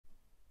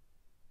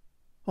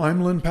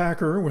I'm Lynn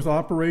Packer with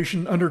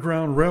Operation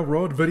Underground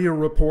Railroad Video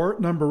Report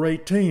number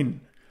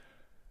 18.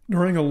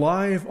 During a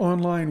live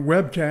online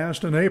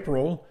webcast in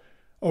April,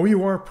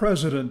 OUR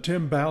President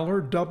Tim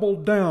Ballard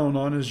doubled down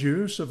on his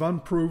use of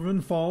unproven,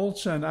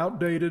 false, and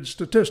outdated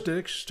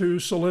statistics to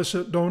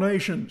solicit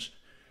donations.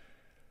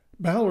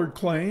 Ballard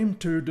claimed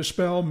to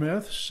dispel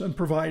myths and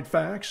provide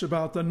facts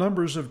about the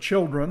numbers of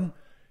children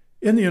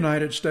in the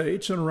United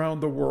States and around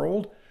the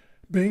world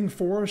being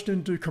forced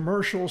into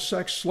commercial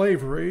sex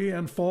slavery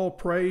and fall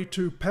prey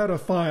to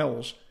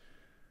pedophiles.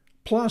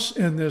 Plus,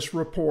 in this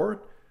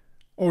report,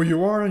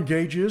 OUR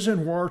engages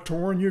in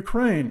war-torn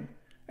Ukraine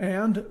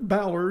and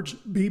Ballard's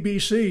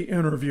BBC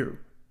interview.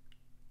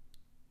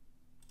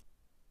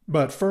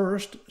 But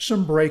first,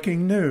 some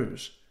breaking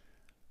news.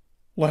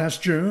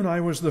 Last June,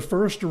 I was the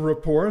first to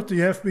report the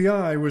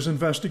FBI was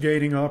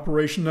investigating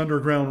Operation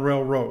Underground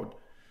Railroad.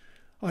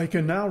 I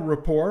can now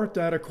report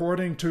that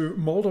according to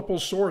multiple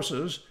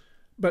sources,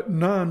 but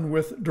none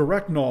with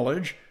direct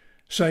knowledge,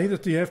 say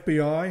that the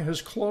FBI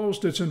has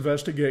closed its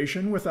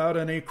investigation without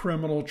any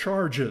criminal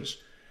charges.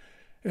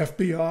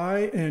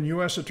 FBI and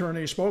U.S.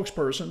 Attorney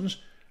spokespersons,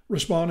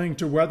 responding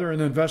to whether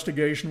an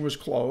investigation was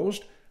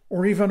closed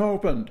or even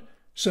opened,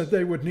 said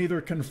they would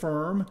neither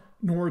confirm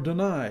nor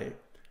deny.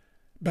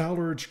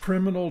 Ballard's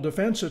criminal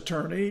defense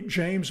attorney,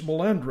 James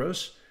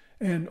Melendres,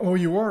 and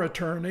OUR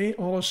attorney,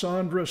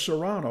 Alessandra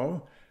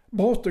Serrano,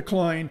 both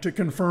declined to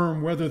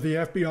confirm whether the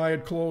FBI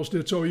had closed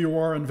its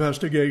OUR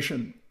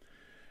investigation.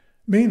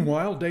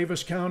 Meanwhile,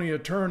 Davis County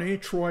Attorney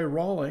Troy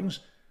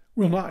Rawlings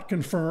will not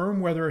confirm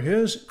whether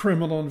his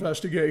criminal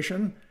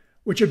investigation,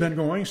 which had been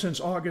going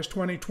since August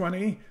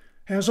 2020,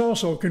 has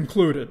also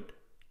concluded.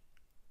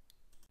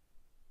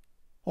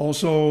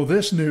 Also,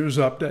 this news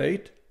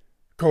update: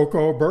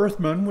 Coco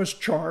Berthmann was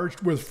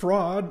charged with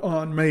fraud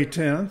on May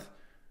 10th,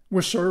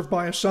 was served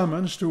by a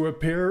summons to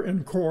appear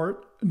in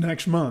court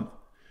next month.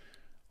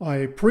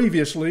 I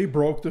previously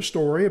broke the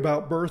story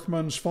about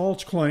Berthmann's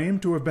false claim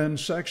to have been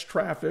sex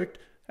trafficked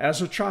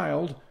as a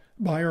child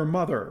by her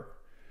mother.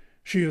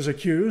 She is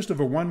accused of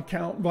a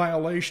one-count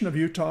violation of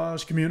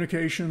Utah's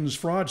communications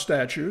fraud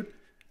statute,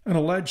 an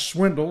alleged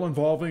swindle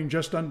involving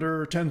just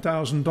under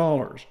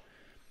 $10,000.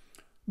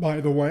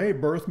 By the way,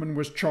 Berthmann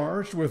was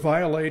charged with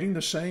violating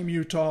the same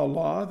Utah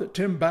law that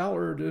Tim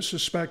Ballard is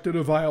suspected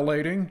of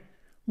violating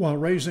while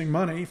raising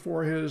money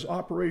for his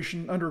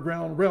Operation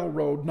Underground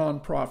Railroad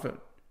nonprofit.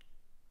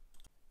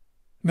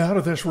 Now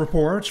to this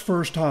report's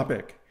first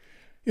topic.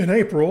 In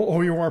April,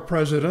 OUR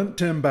President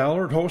Tim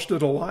Ballard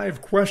hosted a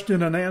live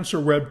question and answer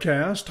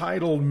webcast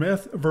titled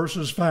Myth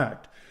versus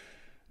Fact.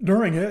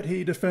 During it,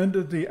 he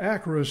defended the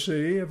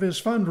accuracy of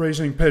his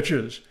fundraising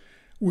pitches.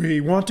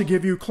 "We want to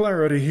give you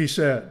clarity," he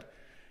said.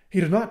 He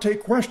did not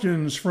take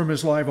questions from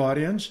his live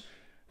audience.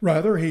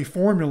 Rather, he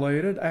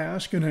formulated,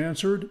 asked, and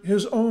answered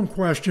his own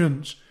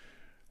questions.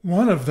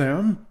 One of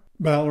them,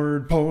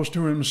 Ballard posed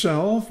to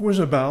himself, was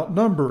about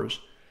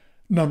numbers.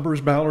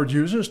 Numbers Ballard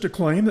uses to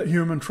claim that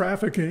human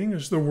trafficking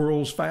is the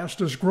world's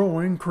fastest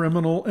growing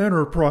criminal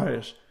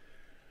enterprise.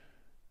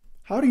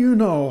 How do you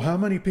know how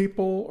many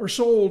people are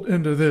sold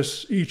into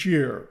this each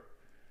year?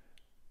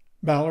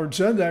 Ballard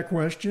said that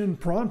question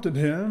prompted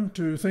him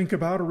to think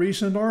about a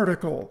recent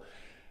article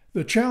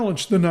that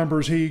challenged the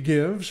numbers he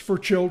gives for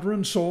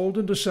children sold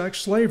into sex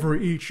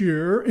slavery each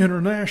year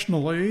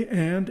internationally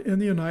and in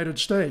the United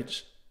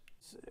States.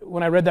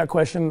 When I read that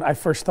question, I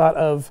first thought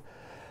of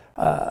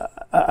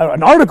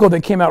an article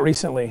that came out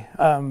recently,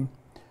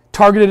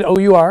 targeted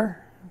OUR.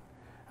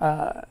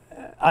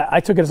 I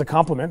took it as a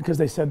compliment because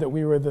they said that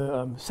we were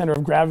the center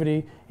of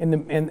gravity in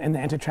the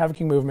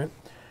anti-trafficking movement.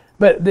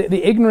 But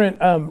the ignorant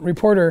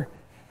reporter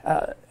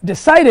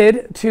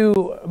decided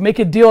to make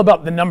a deal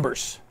about the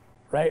numbers,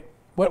 right?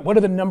 What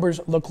do the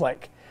numbers look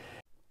like?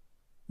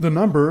 The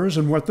numbers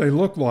and what they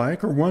look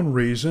like are one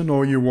reason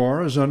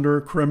OUR is under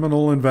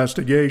criminal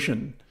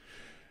investigation.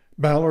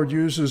 Ballard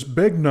uses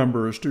big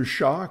numbers to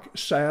shock,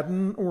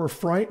 sadden, or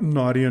frighten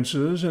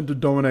audiences into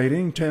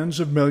donating tens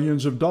of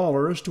millions of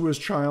dollars to his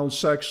child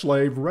sex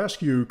slave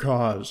rescue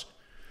cause.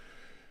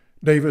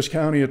 Davis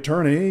County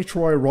Attorney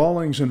Troy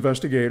Rawlings'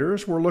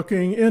 investigators were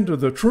looking into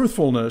the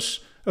truthfulness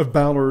of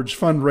Ballard's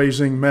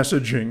fundraising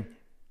messaging.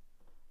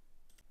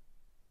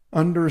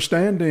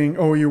 Understanding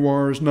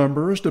OUR's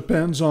numbers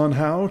depends on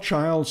how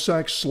child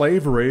sex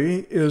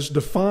slavery is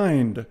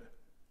defined.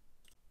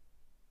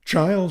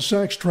 Child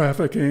sex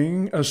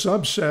trafficking, a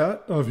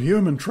subset of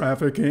human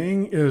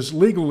trafficking, is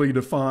legally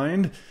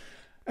defined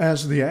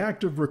as the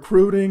act of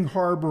recruiting,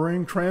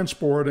 harboring,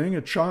 transporting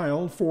a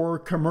child for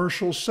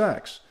commercial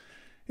sex,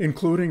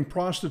 including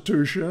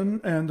prostitution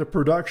and the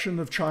production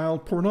of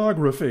child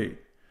pornography.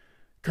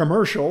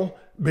 Commercial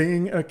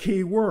being a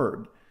key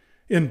word.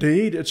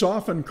 Indeed, it's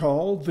often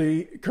called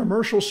the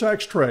commercial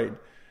sex trade,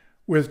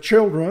 with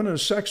children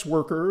as sex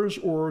workers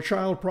or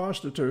child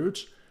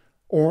prostitutes,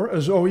 or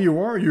as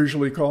OUR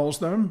usually calls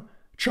them,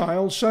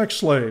 child sex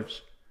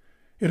slaves.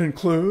 It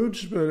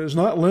includes, but is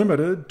not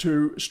limited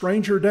to,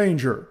 stranger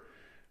danger,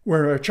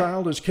 where a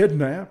child is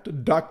kidnapped,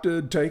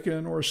 abducted,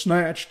 taken, or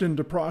snatched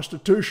into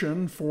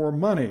prostitution for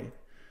money.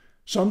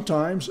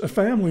 Sometimes a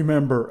family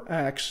member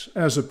acts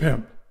as a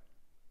pimp.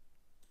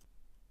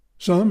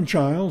 Some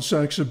child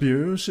sex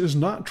abuse is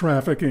not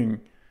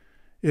trafficking.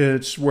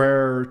 It's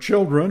where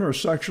children are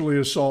sexually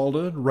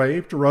assaulted,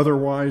 raped, or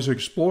otherwise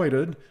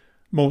exploited,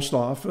 most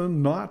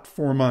often not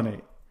for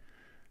money.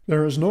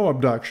 There is no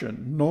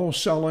abduction, no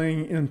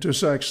selling into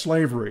sex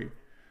slavery.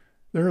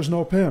 There is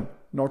no pimp,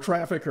 no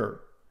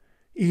trafficker.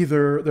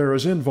 Either there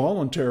is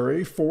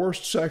involuntary,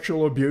 forced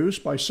sexual abuse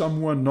by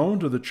someone known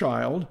to the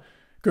child,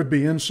 could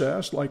be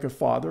incest like a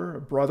father,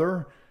 a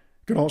brother,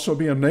 could also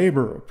be a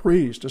neighbor, a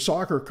priest, a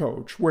soccer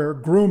coach, where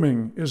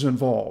grooming is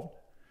involved.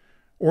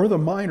 Or the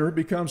minor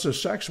becomes a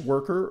sex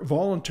worker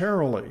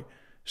voluntarily,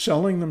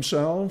 selling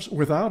themselves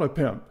without a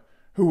pimp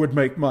who would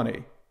make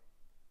money.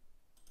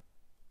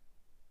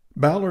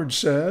 Ballard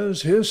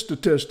says his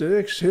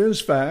statistics, his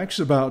facts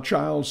about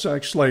child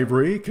sex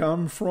slavery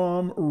come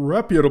from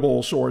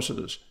reputable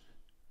sources.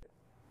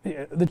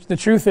 The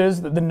truth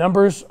is that the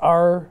numbers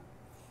are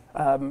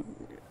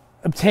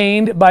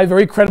obtained by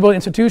very credible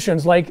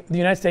institutions like the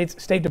United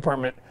States State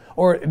Department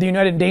or the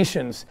United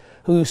Nations,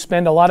 who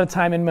spend a lot of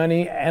time and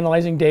money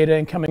analyzing data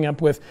and coming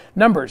up with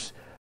numbers.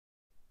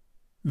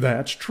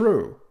 That's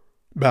true.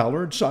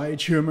 Ballard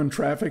cites human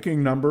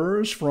trafficking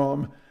numbers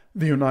from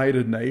the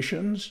United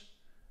Nations,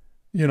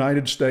 the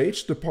United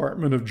States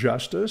Department of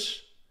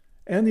Justice,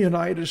 and the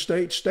United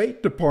States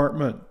State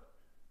Department,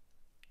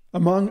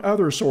 among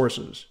other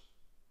sources.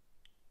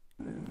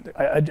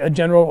 A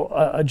general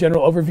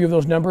overview of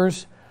those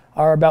numbers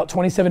are about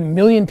 27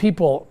 million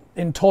people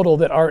in total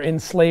that are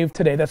enslaved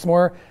today. That's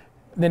more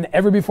than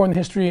ever before in the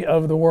history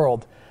of the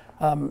world.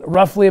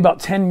 Roughly about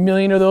 10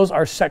 million of those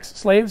are sex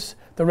slaves.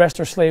 The rest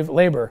are slave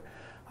labor.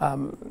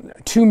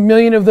 2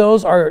 million of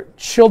those are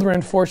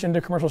children forced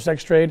into commercial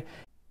sex trade.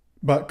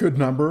 But could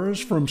numbers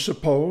from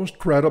supposed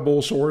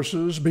credible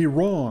sources be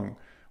wrong,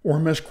 or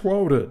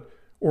misquoted,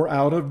 or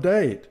out of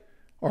date?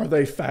 Are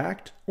they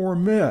fact or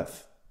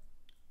myth?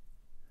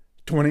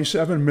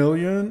 27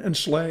 million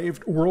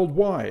enslaved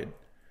worldwide,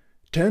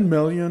 10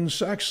 million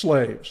sex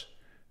slaves,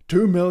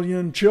 2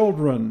 million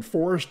children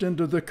forced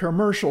into the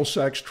commercial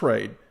sex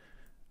trade.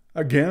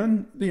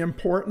 Again, the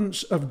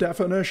importance of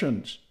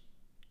definitions.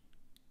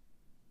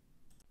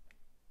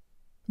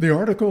 The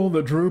article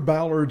that drew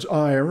Ballard's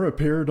ire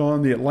appeared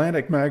on the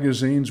Atlantic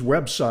magazine's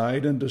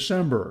website in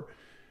December.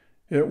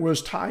 It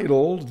was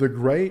titled "The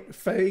Great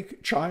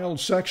Fake Child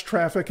Sex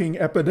Trafficking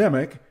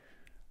Epidemic"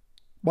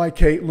 by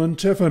Caitlin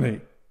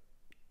Tiffany.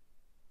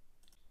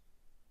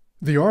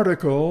 The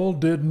article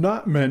did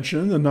not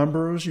mention the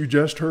numbers you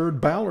just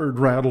heard Ballard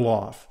rattle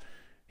off.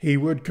 He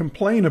would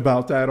complain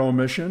about that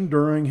omission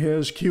during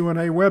his Q&A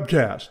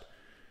webcast.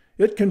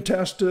 It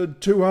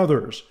contested two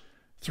others,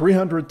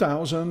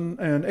 300,000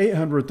 and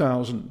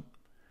 800,000,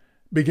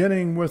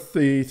 beginning with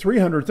the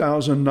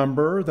 300,000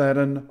 number that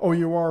an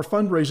OUR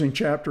fundraising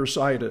chapter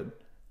cited.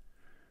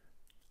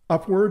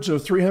 Upwards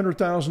of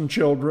 300,000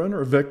 children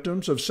are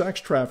victims of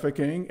sex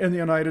trafficking in the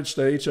United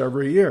States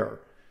every year.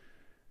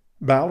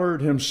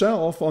 Ballard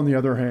himself, on the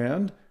other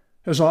hand,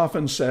 has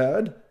often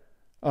said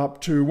up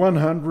to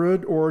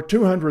 100 or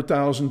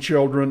 200,000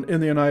 children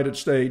in the United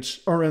States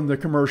are in the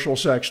commercial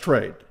sex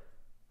trade.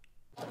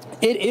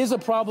 It is a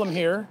problem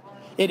here.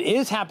 It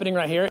is happening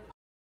right here.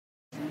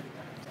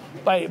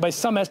 By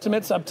some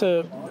estimates, up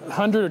to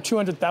 100 or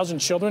 200,000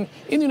 children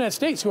in the United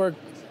States who are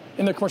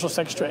in the commercial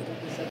sex trade.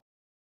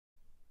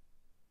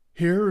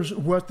 Here's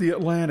what the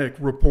Atlantic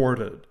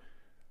reported.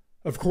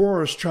 Of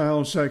course,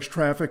 child sex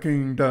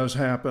trafficking does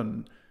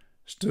happen.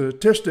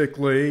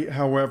 Statistically,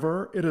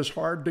 however, it is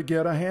hard to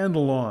get a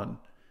handle on.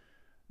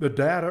 The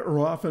data are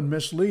often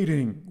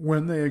misleading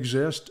when they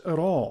exist at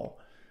all.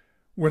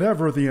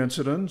 Whatever the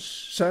incidence,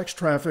 sex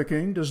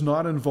trafficking does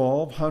not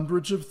involve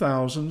hundreds of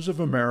thousands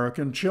of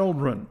American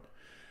children.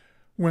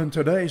 When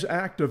today's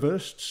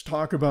activists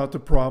talk about the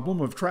problem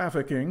of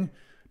trafficking,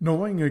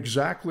 knowing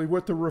exactly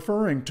what they're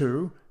referring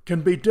to can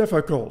be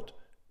difficult.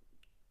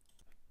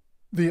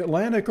 The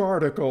Atlantic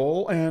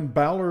article and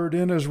Ballard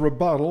in his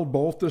rebuttal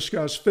both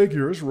discuss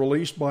figures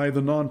released by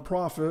the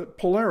nonprofit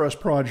Polaris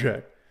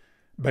Project,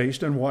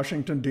 based in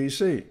Washington,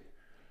 D.C.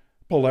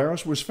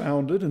 Polaris was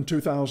founded in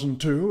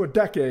 2002, a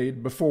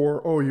decade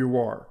before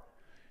OUR.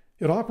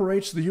 It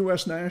operates the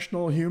U.S.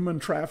 National Human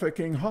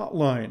Trafficking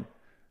Hotline,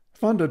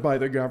 funded by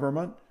the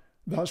government,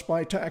 thus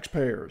by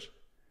taxpayers.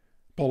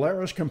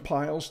 Polaris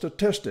compiles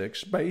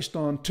statistics based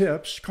on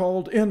tips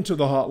called into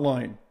the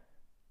hotline.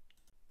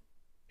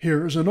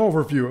 Here's an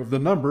overview of the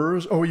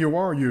numbers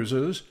OUR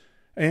uses,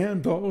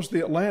 and those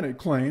the Atlantic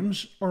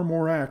claims are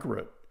more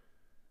accurate.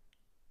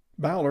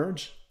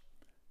 Ballard's: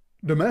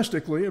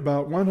 domestically,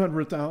 about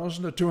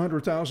 100,000 to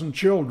 200,000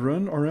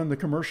 children are in the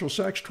commercial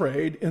sex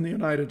trade in the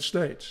United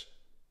States.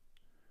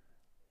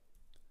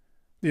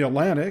 The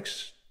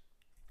Atlantic's: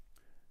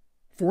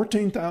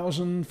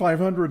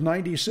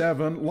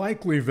 14,597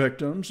 likely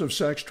victims of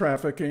sex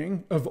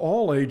trafficking of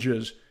all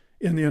ages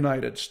in the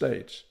United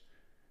States.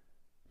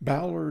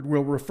 Ballard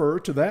will refer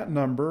to that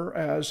number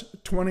as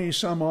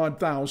 20-some-odd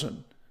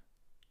thousand.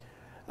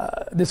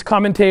 This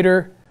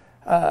commentator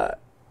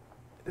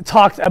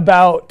talked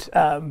about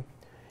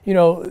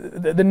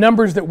the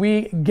numbers that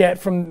we get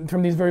from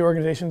these very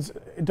organizations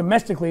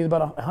domestically is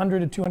about 100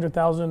 to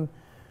 200,000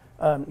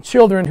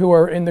 children who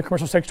are in the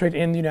commercial sex trade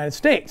in the United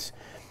States.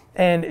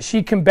 And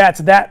she combats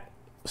that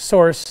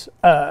source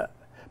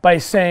by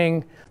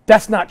saying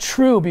that's not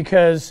true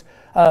because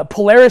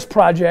Polaris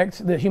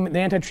Project, the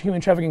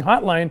anti-human trafficking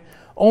hotline,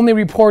 only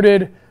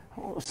reported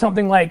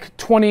something like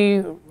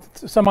 20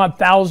 some odd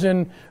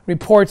thousand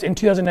reports in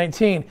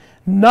 2019,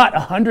 not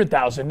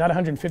 100,000, not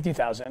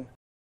 150,000.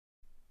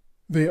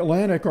 The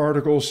Atlantic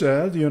article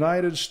said the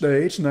United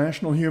States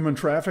National Human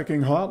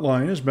Trafficking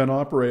Hotline has been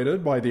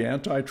operated by the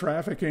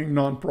anti-trafficking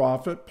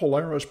nonprofit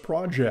Polaris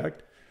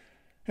Project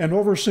and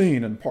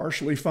overseen and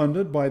partially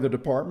funded by the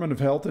Department of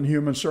Health and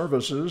Human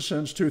Services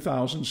since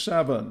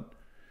 2007.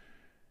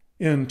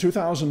 In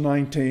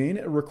 2019,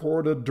 it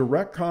recorded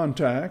direct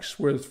contacts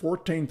with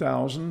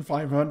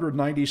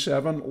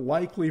 14,597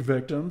 likely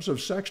victims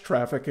of sex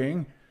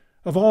trafficking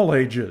of all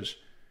ages.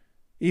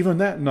 Even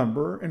that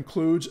number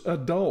includes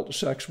adult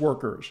sex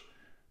workers,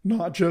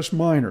 not just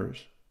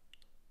minors.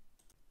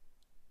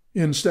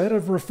 Instead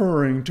of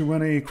referring to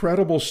any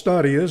credible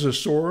study as a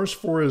source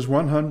for his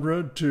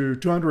 100 to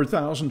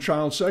 200,000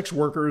 child sex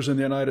workers in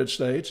the United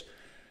States,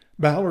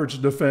 Ballard's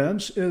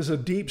defense is a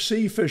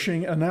deep-sea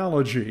fishing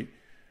analogy,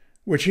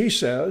 which he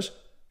says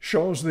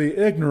shows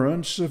the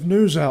ignorance of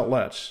news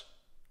outlets.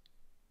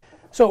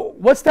 So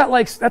what's that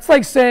like? That's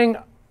like saying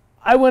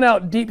I went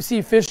out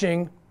deep-sea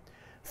fishing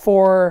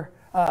for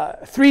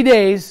 3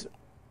 days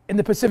in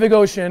the Pacific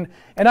Ocean,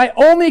 and I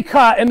only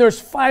caught, and there's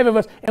 5 of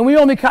us, and we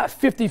only caught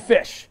 50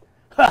 fish.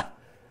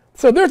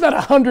 So there's not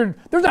 100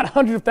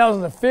 of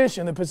thousands of fish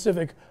in the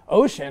Pacific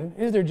Ocean,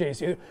 is there,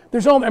 JC?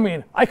 There's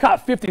only, I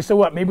caught 50, so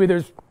what, maybe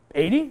there's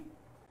 80?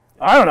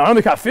 I don't know, I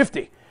only caught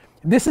 50.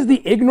 This is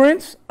the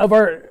ignorance of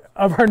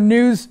our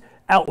news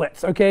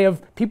outlets, okay,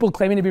 of people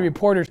claiming to be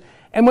reporters.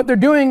 And what they're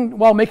doing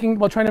while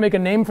trying to make a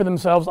name for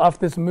themselves off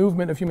this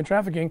movement of human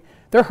trafficking,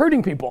 they're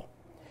hurting people.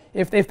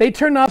 If they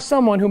turn off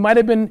someone who might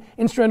have been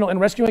instrumental in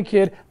rescuing a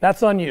kid,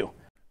 that's on you.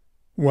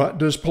 What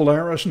does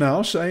Polaris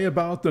now say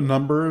about the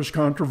numbers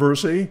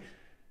controversy?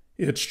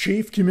 Its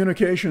chief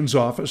communications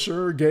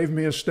officer gave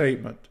me a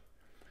statement.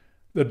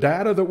 The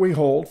data that we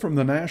hold from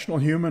the National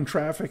Human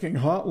Trafficking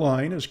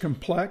Hotline is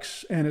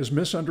complex and is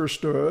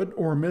misunderstood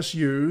or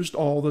misused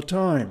all the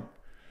time.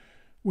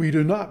 We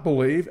do not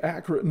believe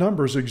accurate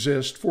numbers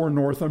exist for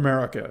North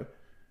America,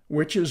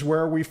 which is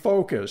where we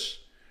focus.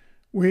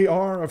 We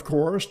are, of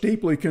course,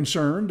 deeply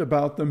concerned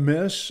about the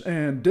mis-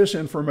 and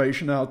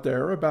disinformation out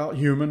there about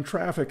human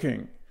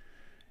trafficking.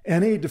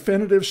 Any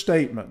definitive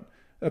statement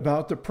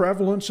about the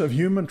prevalence of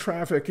human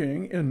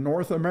trafficking in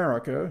North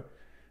America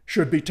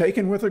should be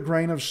taken with a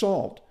grain of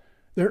salt.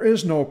 There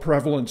is no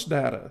prevalence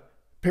data,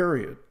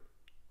 period.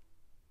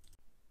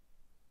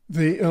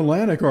 The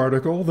Atlantic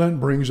article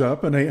then brings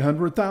up an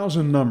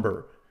 800,000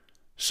 number,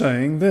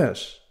 saying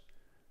this: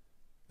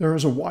 there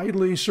is a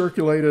widely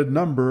circulated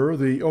number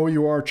the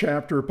OUR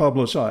chapter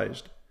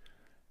publicized.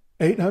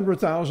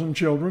 800,000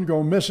 children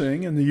go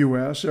missing in the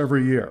U.S.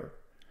 every year.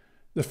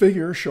 The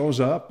figure shows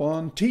up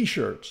on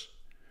T-shirts.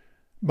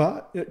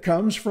 But it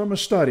comes from a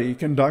study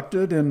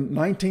conducted in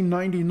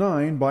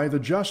 1999 by the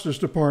Justice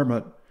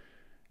Department,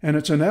 and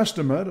it's an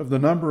estimate of the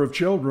number of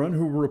children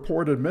who were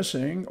reported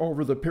missing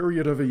over the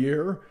period of a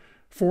year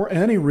for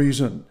any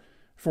reason,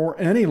 for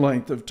any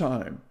length of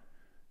time.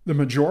 The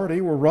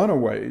majority were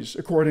runaways,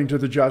 according to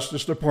the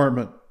Justice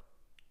Department.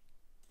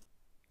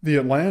 The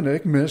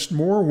Atlantic missed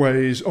more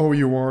ways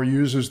OUR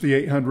uses the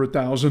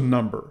 800,000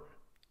 number.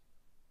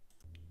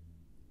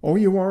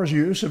 OUR's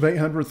use of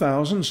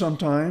 800,000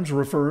 sometimes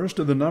refers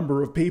to the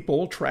number of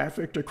people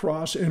trafficked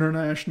across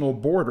international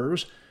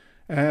borders,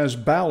 as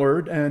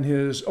Ballard and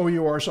his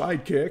OUR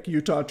sidekick,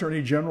 Utah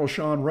Attorney General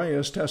Sean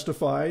Reyes,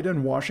 testified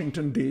in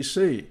Washington,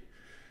 D.C.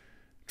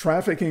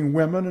 Trafficking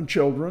women and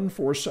children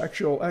for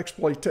sexual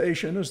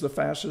exploitation is the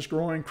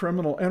fastest-growing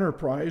criminal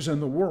enterprise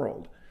in the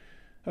world.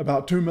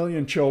 About 2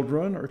 million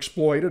children are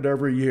exploited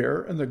every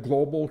year in the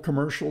global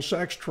commercial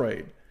sex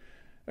trade.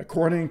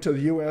 According to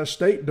the U.S.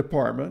 State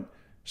Department,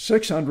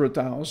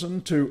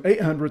 600,000 to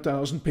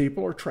 800,000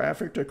 people are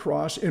trafficked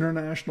across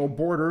international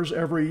borders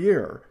every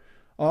year,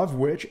 of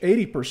which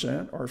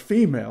 80% are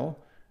female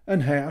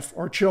and half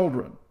are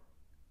children.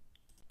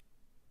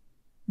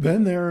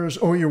 Then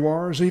there's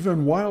OUR's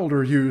even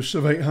wilder use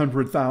of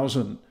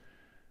 800,000.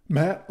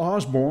 Matt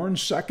Osborne,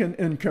 second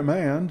in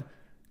command,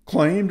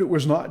 claimed it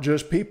was not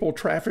just people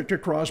trafficked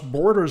across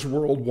borders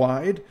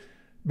worldwide,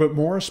 but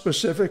more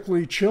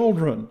specifically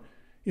children,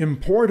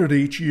 imported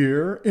each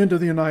year into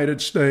the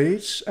United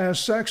States as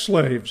sex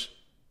slaves.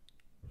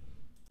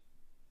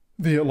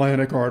 The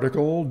Atlantic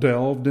article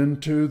delved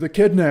into the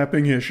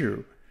kidnapping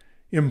issue,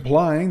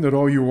 implying that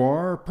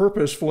OUR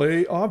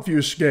purposefully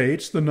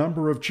obfuscates the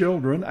number of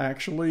children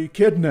actually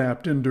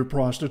kidnapped into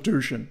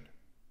prostitution.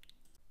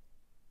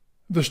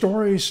 The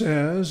story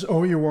says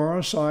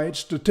OUR cites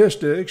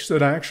statistics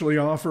that actually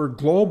offer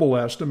global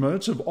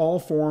estimates of all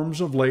forms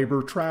of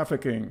labor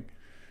trafficking.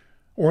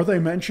 or they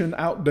mention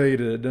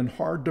outdated and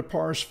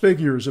hard-to-parse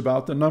figures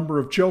about the number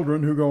of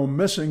children who go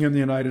missing in the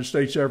United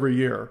States every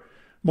year,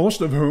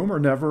 most of whom are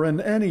never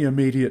in any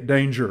immediate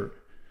danger,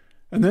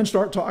 and then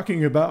start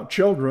talking about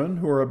children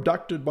who are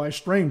abducted by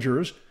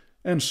strangers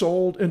and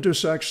sold into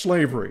sex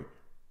slavery.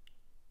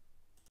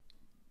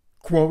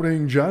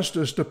 Quoting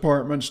Justice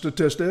Department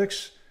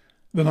statistics,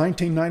 the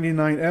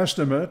 1999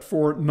 estimate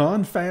for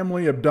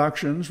non-family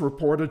abductions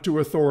reported to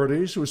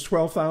authorities was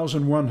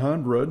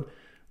 12,100,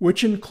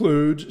 which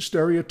includes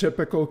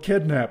stereotypical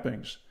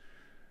kidnappings.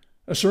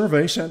 A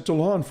survey sent to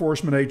law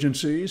enforcement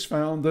agencies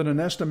found that an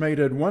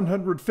estimated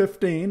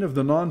 115 of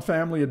the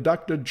non-family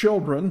abducted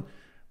children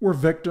were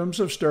victims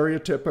of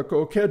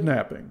stereotypical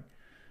kidnapping.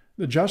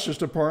 The Justice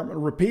Department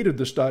repeated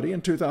the study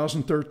in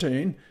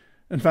 2013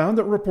 and found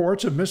that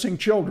reports of missing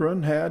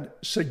children had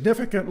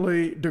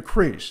significantly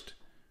decreased.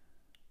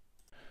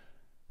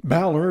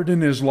 Ballard,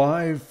 in his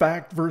live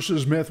Fact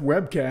versus Myth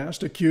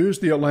webcast,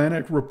 accused the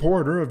Atlantic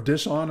reporter of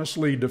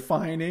dishonestly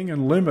defining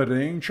and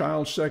limiting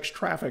child sex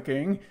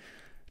trafficking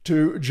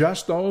to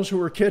just those who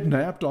were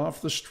kidnapped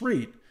off the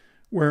street,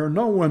 where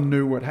no one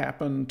knew what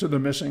happened to the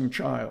missing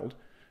child,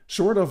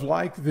 sort of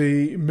like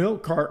the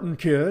milk carton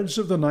kids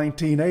of the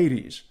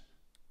 1980s.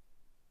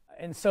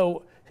 And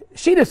so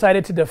she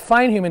decided to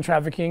define human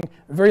trafficking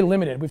very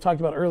limited. We've talked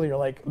about earlier,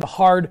 like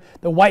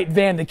the white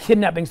van, the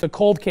kidnappings, the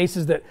cold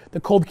cases, the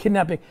cold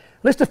kidnapping.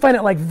 Let's define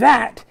it like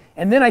that,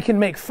 and then I can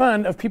make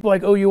fun of people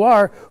like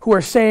OUR who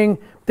are saying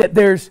that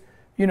there's,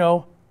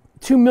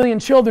 2 million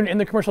children in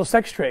the commercial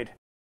sex trade.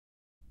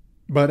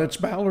 But it's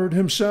Ballard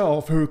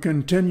himself who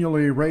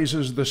continually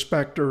raises the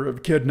specter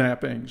of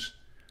kidnappings.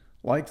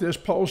 Like this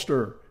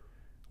poster,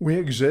 "We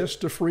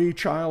exist to free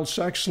child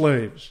sex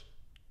slaves."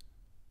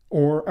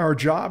 Or, "Our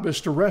job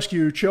is to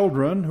rescue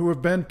children who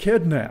have been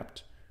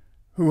kidnapped,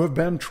 who have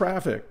been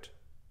trafficked."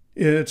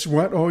 It's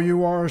what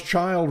OUR's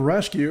child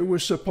rescue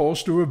was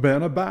supposed to have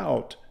been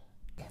about.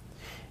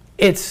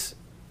 It's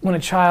when a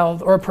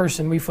child or a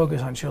person, we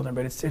focus on children,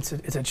 but it's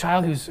a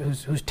child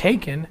who's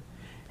taken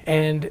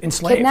and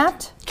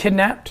enslaved.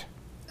 Kidnapped.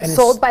 And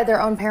sold by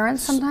their own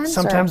parents sometimes?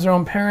 Sometimes their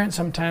own parents,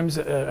 sometimes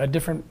a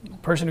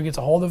different person who gets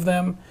a hold of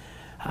them.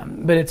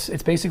 But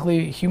it's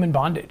basically human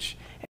bondage.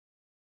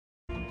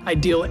 I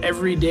deal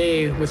every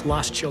day with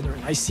lost children.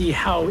 I see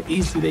how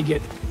easily they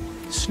get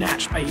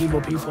snatched by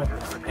evil people,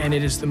 and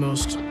it is the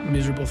most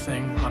miserable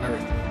thing on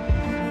earth.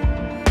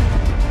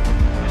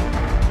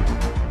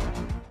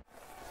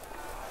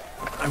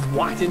 I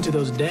walked into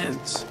those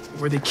dens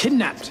where they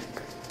kidnapped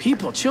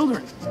people,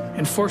 children,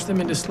 and forced them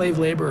into slave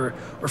labor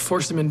or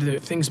forced them into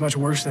things much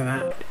worse than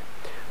that.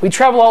 We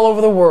travel all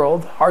over the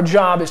world. Our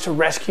job is to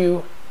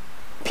rescue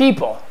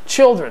people,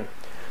 children,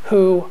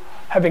 who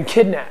have been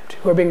kidnapped,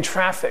 who are being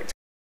trafficked.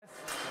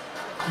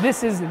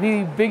 This is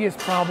the biggest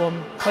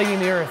problem plaguing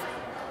the earth.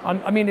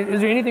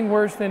 Is there anything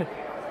worse than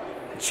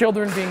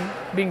children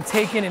being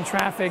taken and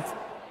trafficked?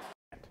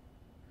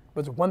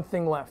 But there's one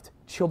thing left.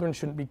 Children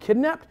shouldn't be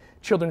kidnapped.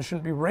 Children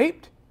shouldn't be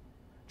raped.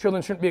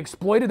 Children shouldn't be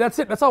exploited. That's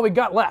it. That's all we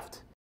got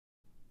left.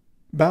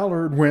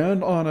 Ballard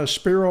went on a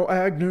Spiro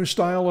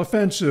Agnew-style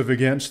offensive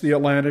against the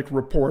Atlantic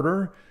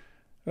reporter,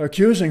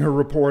 accusing her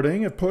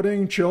reporting of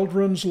putting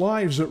children's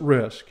lives at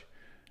risk,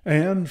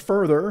 and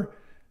further,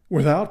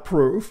 without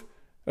proof,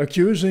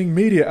 accusing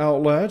media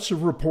outlets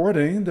of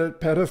reporting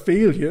that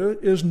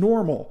pedophilia is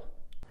normal.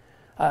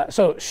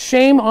 So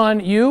shame on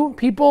you,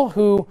 people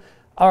who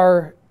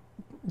are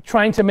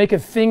trying to make a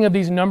thing of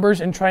these numbers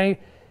and try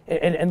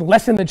and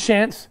lessen the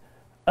chance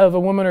of a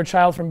woman or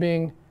child from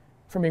being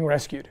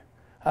rescued.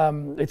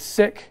 It's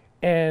sick,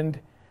 and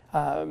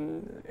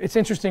it's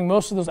interesting.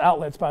 Most of those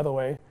outlets, by the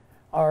way,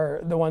 are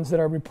the ones that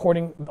are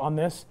reporting on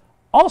this.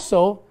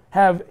 Also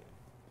have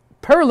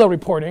parallel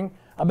reporting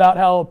about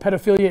how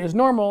pedophilia is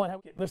normal, and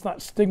let's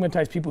not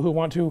stigmatize people who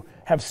want to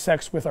have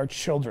sex with our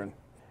children.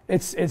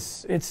 It's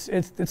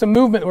a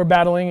movement we're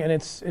battling, and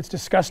it's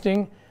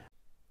disgusting.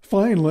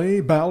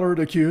 Finally, Ballard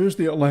accused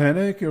the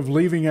Atlantic of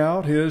leaving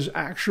out his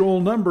actual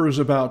numbers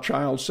about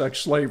child sex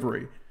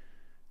slavery.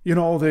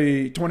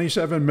 The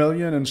 27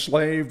 million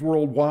enslaved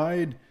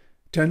worldwide,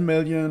 10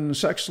 million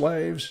sex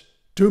slaves,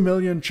 2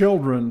 million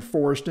children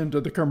forced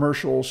into the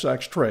commercial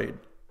sex trade.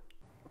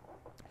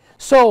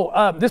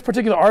 So this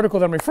particular article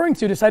that I'm referring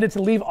to decided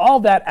to leave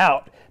all that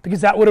out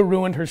because that would have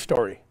ruined her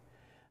story.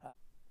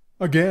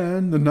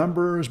 Again, the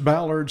numbers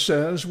Ballard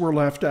says were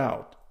left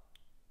out.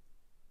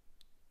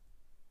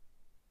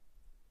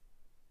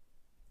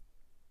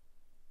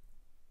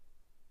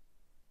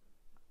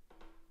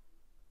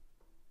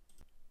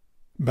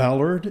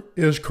 Ballard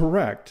is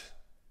correct.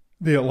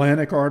 The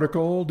Atlantic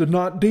article did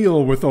not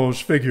deal with those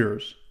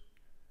figures.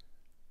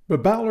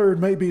 But Ballard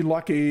may be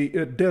lucky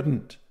it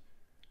didn't.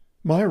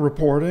 My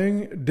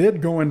reporting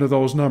did go into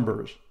those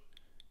numbers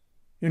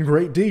in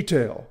great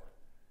detail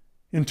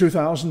in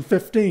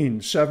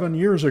 2015, 7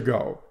 years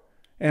ago,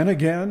 and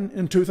again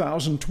in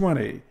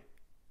 2020.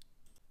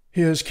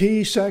 His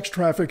key sex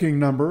trafficking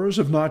numbers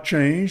have not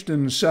changed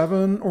in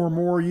 7 or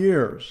more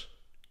years.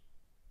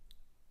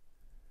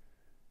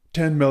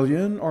 10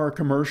 million are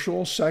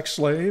commercial sex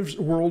slaves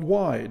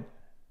worldwide.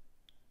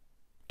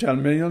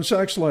 10 million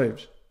sex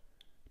slaves.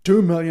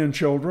 2 million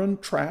children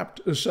trapped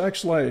as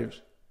sex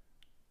slaves.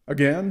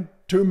 Again,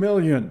 2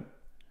 million.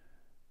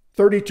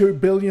 32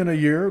 billion a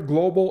year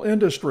global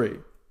industry.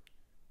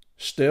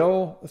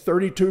 Still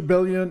 32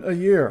 billion a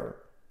year.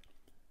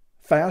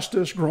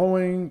 Fastest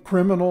growing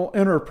criminal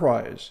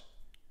enterprise.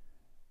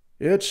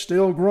 It's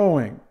still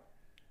growing.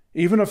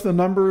 Even if the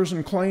numbers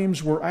and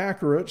claims were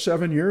accurate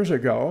 7 years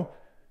ago,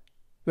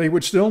 they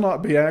would still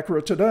not be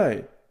accurate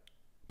today.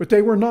 But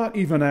they were not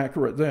even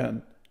accurate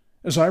then,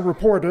 as I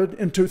reported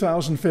in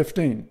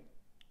 2015.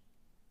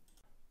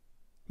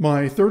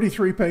 My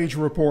 33-page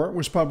report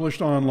was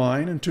published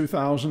online in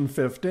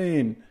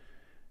 2015.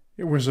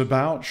 It was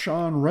about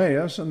Sean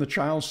Reyes and the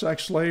child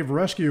sex slave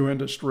rescue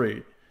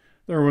industry.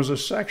 There was a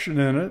section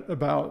in it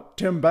about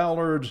Tim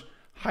Ballard's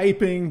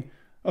hyping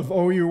of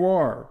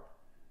OUR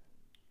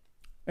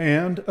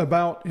and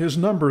about his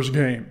numbers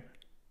game.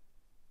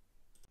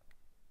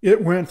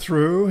 It went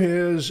through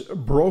his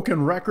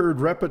broken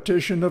record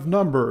repetition of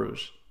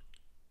numbers.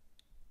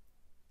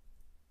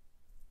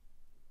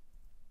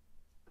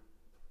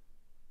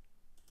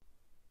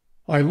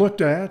 I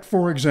looked at,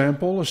 for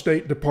example, a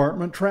State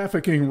Department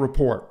trafficking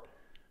report.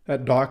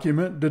 That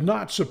document did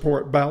not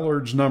support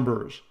Ballard's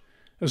numbers.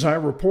 As I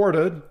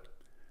reported,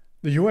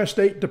 the U.S.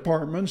 State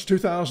Department's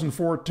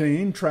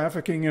 2014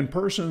 Trafficking in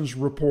Persons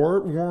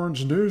report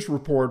warns news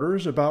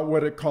reporters about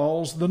what it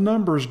calls the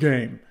numbers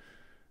game,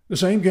 the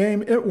same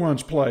game it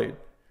once played.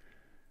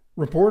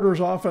 Reporters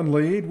often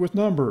lead with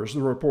numbers,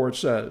 the report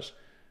says,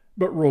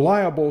 but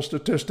reliable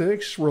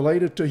statistics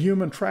related to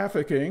human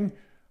trafficking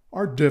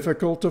are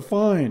difficult to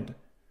find.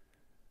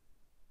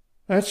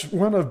 That's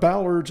one of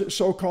Ballard's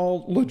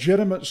so-called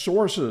legitimate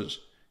sources.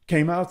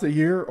 Came out the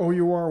year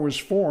OUR was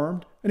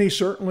formed, and he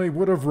certainly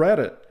would have read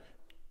it.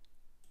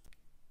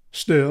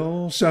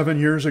 Still, 7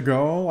 years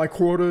ago, I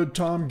quoted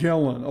Tom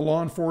Gillen, a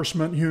law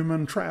enforcement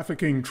human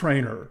trafficking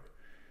trainer.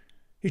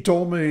 He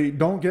told me,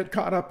 don't get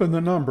caught up in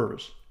the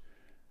numbers.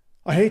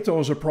 I hate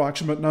those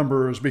approximate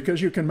numbers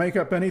because you can make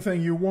up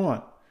anything you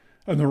want.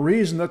 And the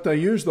reason that they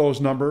use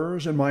those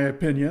numbers, in my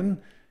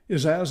opinion,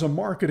 is as a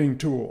marketing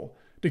tool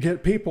to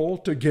get people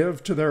to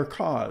give to their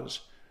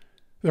cause.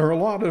 There are a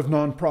lot of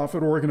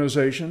nonprofit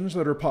organizations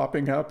that are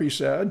popping up, he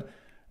said.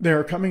 They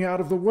are coming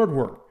out of the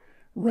woodwork,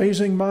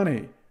 raising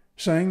money,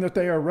 saying that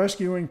they are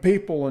rescuing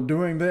people and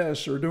doing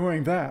this or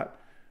doing that.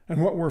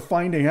 And what we're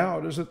finding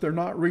out is that they're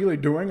not really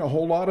doing a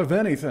whole lot of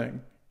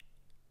anything.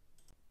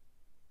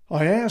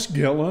 I asked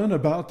Gillen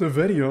about the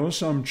videos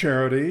some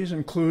charities,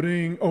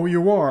 including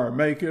OUR,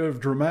 make of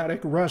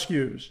dramatic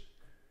rescues.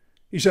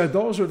 He said,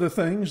 those are the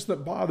things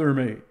that bother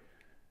me.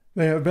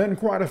 There have been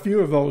quite a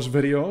few of those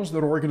videos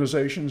that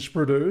organizations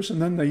produce,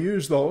 and then they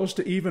use those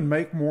to even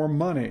make more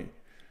money.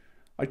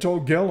 I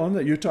told Gillen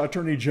that Utah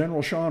Attorney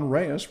General Sean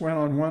Reyes went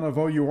on one of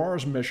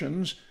OUR's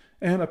missions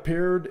and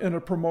appeared in a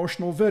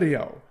promotional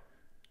video.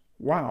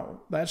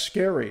 Wow, that's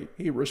scary,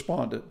 he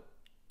responded.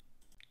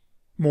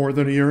 More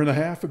than a year and a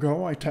half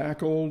ago, I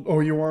tackled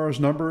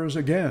OUR's numbers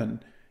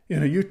again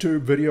in a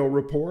YouTube video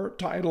report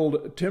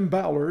titled Tim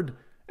Ballard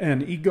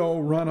and Ego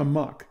Run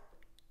Amok.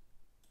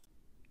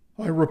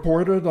 I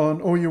reported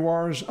on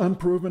OUR's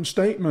unproven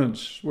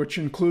statements, which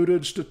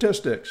included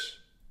statistics.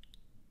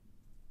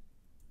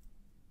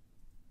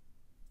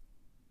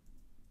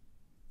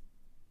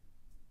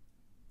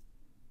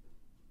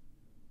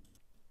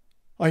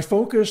 I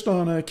focused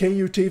on a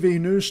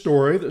KUTV news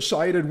story that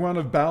cited one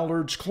of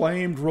Ballard's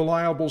claimed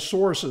reliable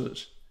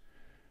sources.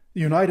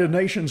 The United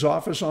Nations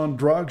Office on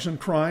Drugs and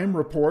Crime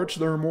reports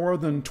there are more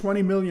than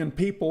 20 million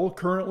people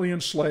currently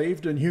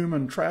enslaved in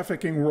human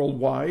trafficking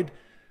worldwide,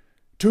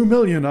 2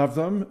 million of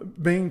them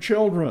being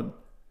children.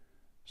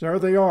 So there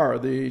they are,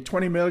 the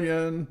 20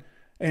 million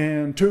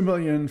and 2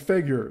 million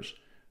figures,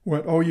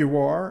 what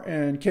OUR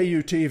and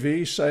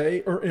KUTV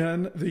say are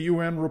in the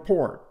UN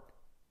report.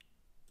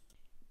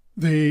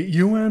 The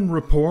UN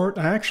report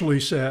actually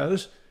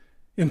says,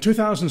 in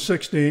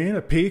 2016,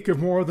 a peak of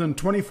more than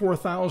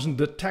 24,000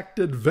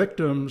 detected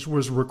victims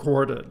was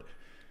recorded.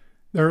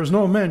 There is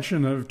no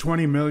mention of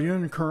 20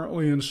 million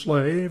currently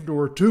enslaved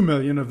or 2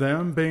 million of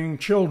them being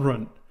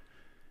children.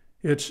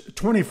 It's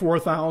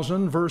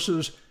 24,000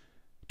 versus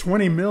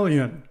 20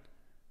 million.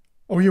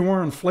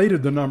 OUR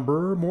inflated the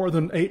number more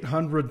than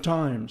 800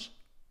 times.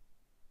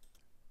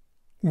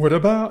 What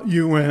about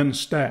UN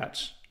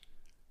stats?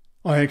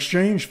 I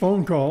exchanged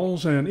phone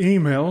calls and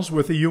emails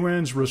with the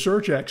UN's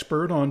research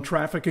expert on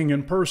trafficking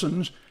in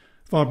persons,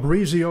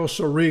 Fabrizio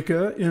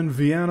Sorica, in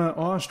Vienna,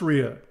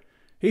 Austria.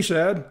 He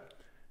said,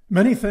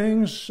 many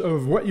things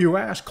of what you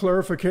ask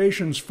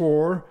clarifications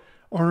for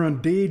are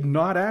indeed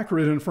not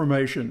accurate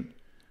information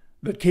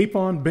that keep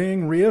on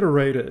being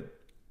reiterated.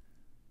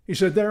 He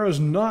said there is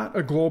not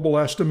a global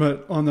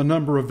estimate on the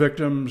number of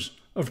victims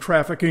of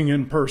trafficking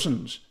in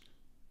persons.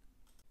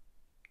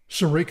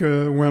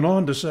 Sorica went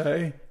on to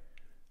say,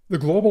 the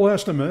global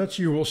estimates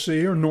you will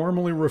see are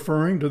normally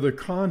referring to the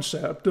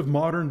concept of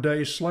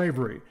modern-day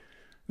slavery,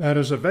 That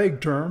is a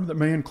vague term that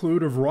may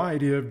include a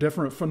variety of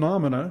different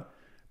phenomena,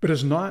 but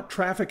is not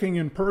trafficking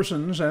in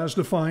persons as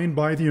defined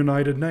by the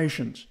United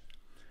Nations.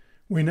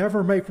 We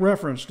never make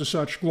reference to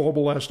such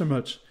global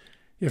estimates.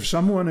 If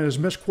someone is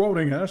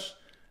misquoting us,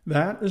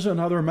 that is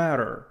another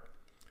matter.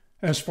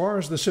 As far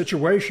as the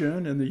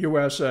situation in the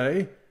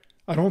USA,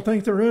 I don't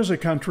think there is a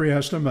country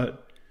estimate.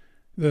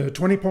 The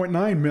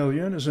 20.9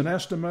 million is an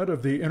estimate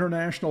of the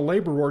International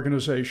Labor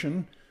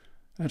Organization,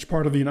 that's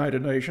part of the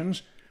United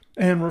Nations,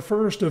 and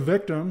refers to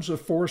victims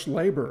of forced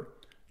labor,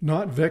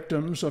 not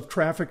victims of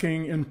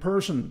trafficking in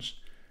persons.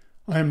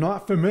 I am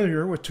not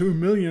familiar with 2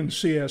 million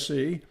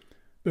CSE,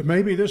 but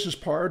maybe this is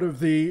part of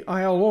the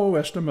ILO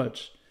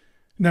estimates.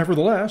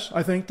 Nevertheless,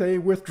 I think they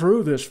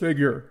withdrew this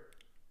figure.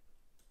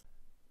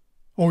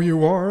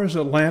 OUR's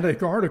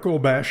Atlantic article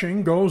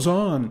bashing goes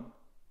on.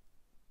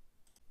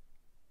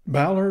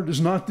 Ballard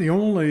is not the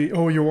only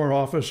OUR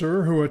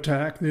officer who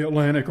attacked the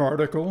Atlantic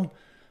article.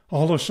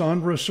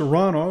 Alessandra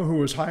Serrano, who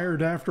was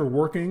hired after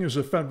working as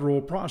a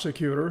federal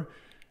prosecutor,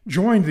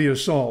 joined the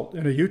assault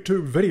in a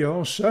YouTube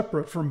video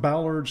separate from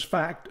Ballard's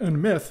Fact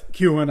and Myth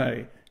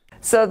Q&A.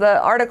 So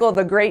the article,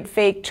 The Great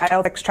Fake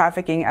Child Sex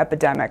Trafficking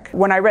Epidemic,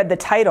 when I read the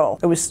title,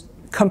 I was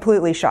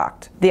completely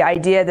shocked. The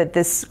idea that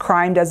this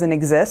crime doesn't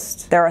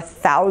exist, there are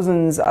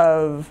thousands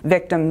of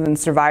victims and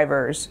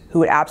survivors who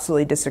would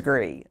absolutely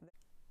disagree.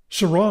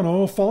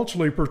 Serrano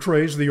falsely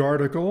portrays the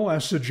article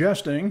as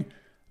suggesting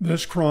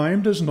this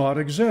crime does not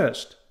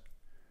exist.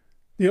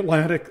 The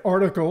Atlantic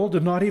article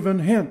did not even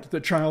hint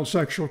that child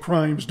sexual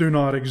crimes do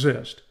not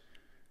exist.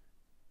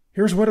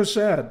 Here's what it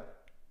said.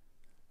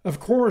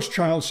 Of course,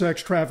 child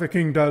sex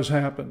trafficking does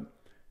happen,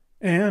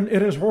 and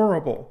it is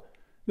horrible.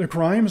 The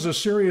crime is a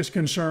serious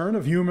concern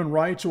of human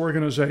rights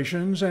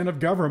organizations and of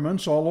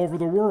governments all over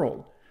the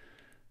world.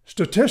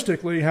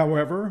 Statistically,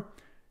 however,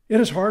 it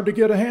is hard to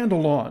get a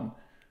handle on.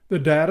 The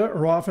data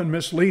are often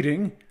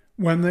misleading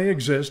when they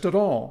exist at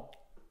all.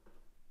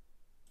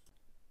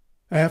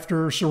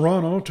 After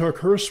Serrano took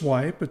her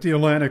swipe at the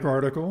Atlantic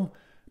article,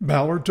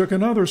 Ballard took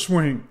another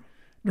swing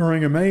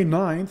during a May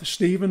 9th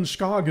Stephen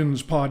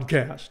Scoggins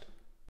podcast.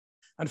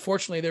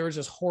 Unfortunately, there was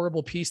this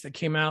horrible piece that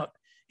came out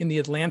in the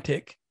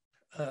Atlantic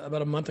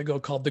about a month ago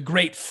called The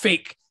Great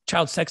Fake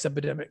Child Sex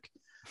Epidemic.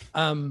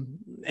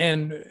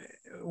 And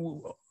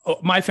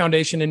my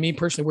foundation and me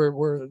personally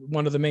were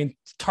one of the main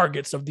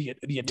targets of the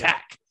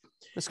attack.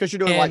 That's because you're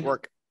doing light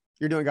work.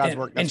 You're doing God's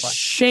work. That's and fine.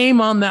 Shame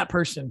on that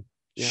person.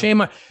 Yeah.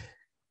 Shame on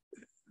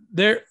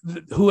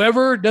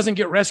whoever doesn't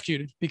get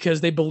rescued because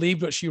they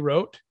believed what she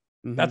wrote.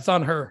 Mm-hmm. That's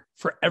on her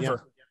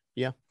forever.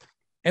 Yeah.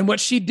 And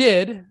what she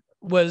did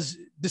was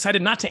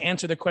decided not to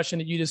answer the question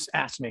that you just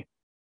asked me.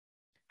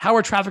 How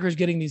are traffickers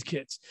getting these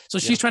kids? So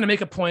she's trying to make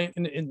a point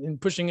in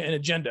pushing an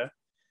agenda,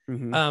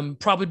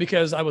 probably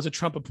because I was a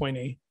Trump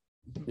appointee,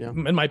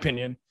 in my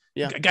opinion.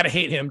 Yeah. I got to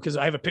hate him because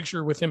I have a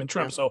picture with him and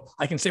Trump, so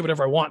I can say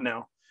whatever I want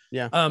now.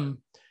 Yeah.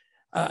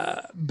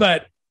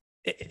 But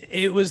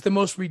it was the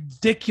most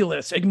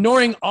ridiculous,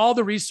 ignoring all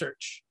the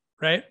research,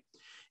 right?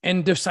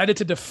 And decided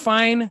to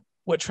define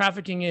what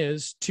trafficking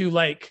is to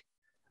like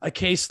a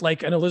case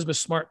like an Elizabeth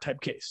Smart type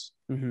case,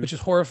 which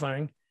is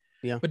horrifying,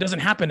 but doesn't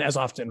happen as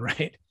often,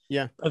 right?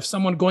 Yeah. Of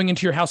someone going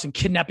into your house and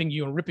kidnapping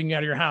you and ripping you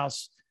out of your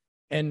house.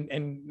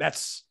 And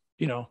that's,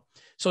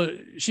 so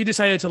she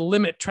decided to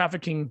limit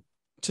trafficking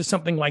to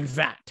something like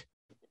that.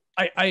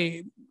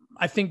 I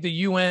think the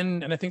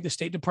UN and I think the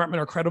State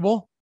Department are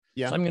credible.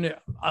 Yeah. So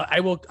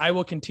I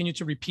will continue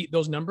to repeat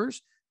those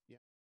numbers.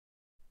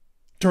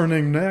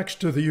 Turning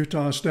next to the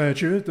Utah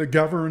statute that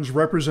governs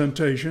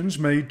representations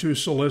made to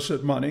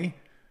solicit money,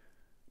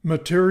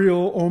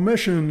 material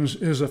omissions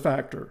is a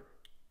factor.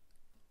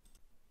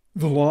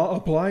 The law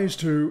applies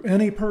to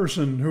any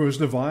person who has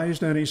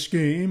devised any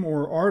scheme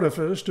or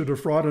artifice to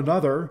defraud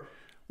another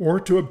or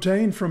to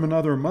obtain from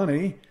another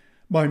money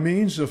by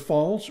means of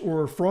false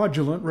or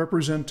fraudulent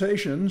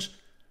representations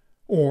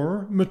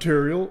or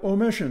material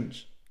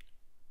omissions.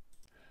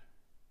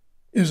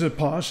 Is it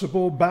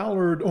possible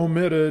Ballard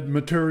omitted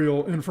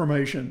material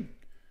information?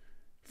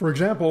 For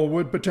example,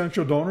 would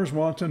potential donors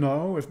want to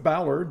know if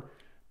Ballard,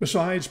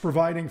 besides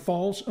providing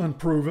false,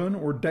 unproven,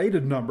 or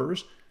dated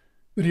numbers,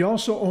 that he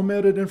also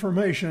omitted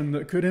information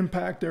that could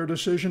impact their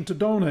decision to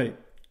donate?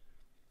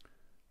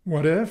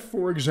 What if,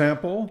 for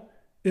example,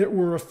 it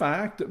were a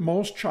fact that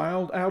most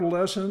child,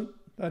 adolescent,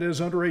 that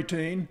is under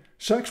 18,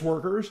 sex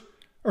workers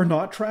are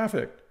not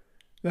trafficked,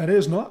 that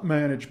is not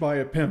managed by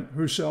a pimp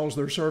who sells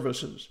their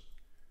services?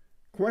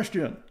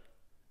 Question: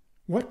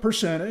 what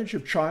percentage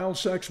of child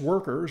sex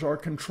workers are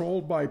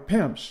controlled by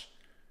pimps?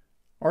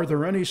 Are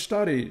there any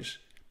studies,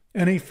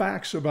 any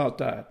facts about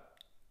that?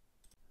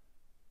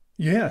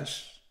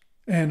 Yes,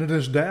 and it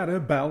is data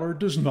Ballard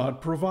does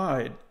not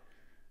provide.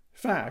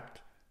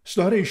 Fact: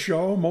 studies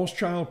show most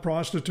child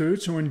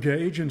prostitutes who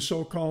engage in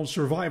so-called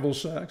survival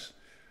sex,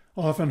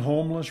 often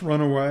homeless,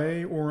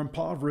 runaway, or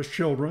impoverished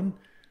children,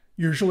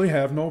 usually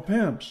have no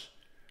pimps.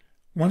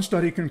 One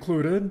study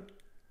concluded,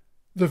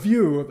 the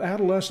view of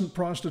adolescent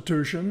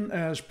prostitution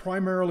as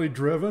primarily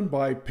driven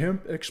by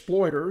pimp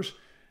exploiters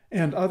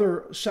and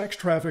other sex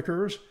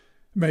traffickers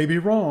may be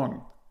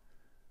wrong.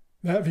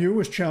 That view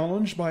was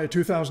challenged by a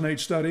 2008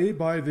 study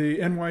by the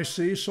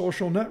NYC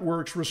Social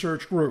Networks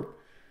Research Group.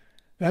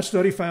 That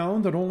study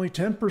found that only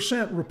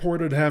 10%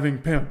 reported having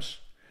pimps.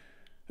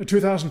 A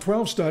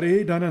 2012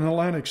 study done in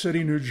Atlantic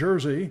City, New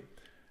Jersey,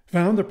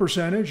 found the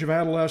percentage of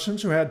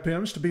adolescents who had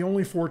pimps to be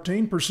only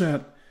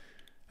 14%,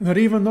 and that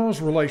even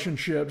those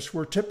relationships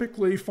were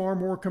typically far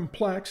more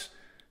complex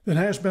than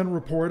has been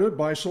reported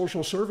by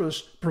social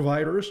service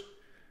providers,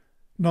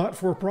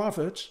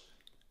 not-for-profits,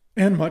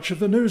 and much of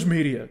the news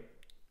media.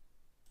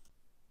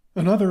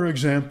 Another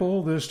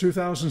example, this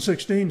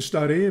 2016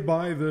 study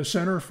by the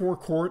Center for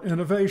Court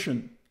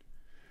Innovation.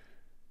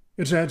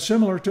 It's had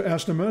similar to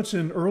estimates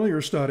in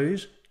earlier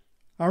studies.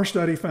 Our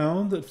study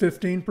found that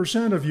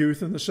 15% of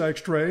youth in the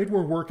sex trade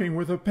were working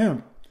with a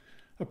pimp,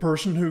 a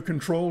person who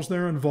controls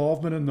their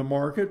involvement in the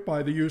market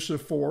by the use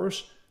of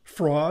force,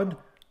 fraud,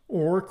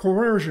 or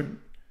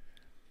coercion.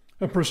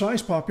 A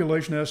precise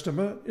population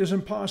estimate is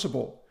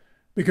impossible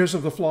because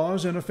of the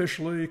flaws in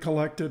officially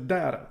collected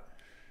data.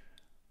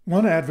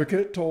 One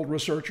advocate told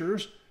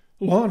researchers,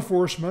 law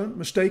enforcement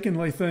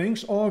mistakenly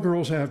thinks all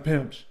girls have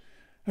pimps,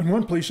 and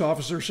one police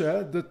officer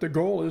said that the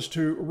goal is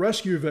to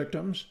rescue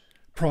victims,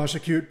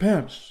 prosecute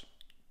pimps.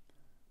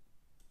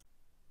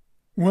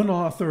 One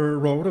author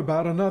wrote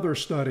about another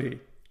study.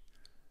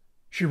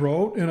 She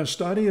wrote, in a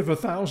study of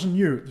 1,000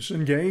 youths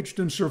engaged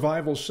in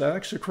survival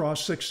sex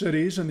across 6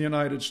 cities in the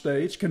United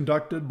States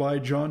conducted by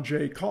John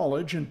Jay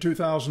College in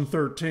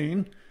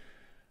 2013,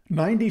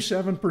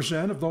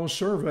 97% of those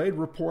surveyed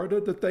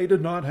reported that they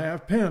did not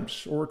have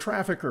pimps or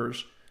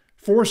traffickers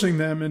forcing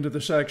them into the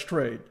sex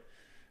trade,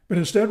 but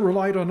instead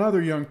relied on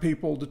other young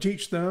people to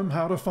teach them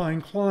how to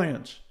find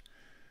clients.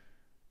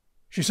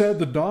 She said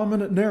the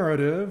dominant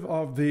narrative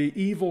of the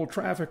evil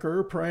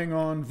trafficker preying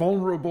on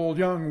vulnerable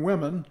young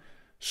women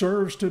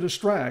serves to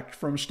distract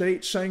from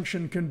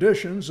state-sanctioned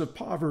conditions of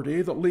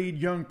poverty that lead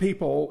young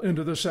people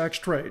into the sex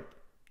trade.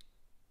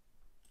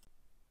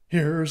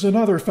 Here's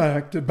another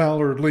fact that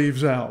Ballard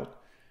leaves out.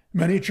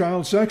 Many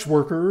child sex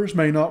workers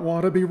may not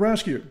want to be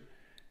rescued.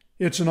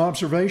 It's an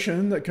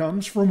observation that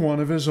comes from one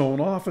of his own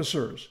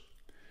officers.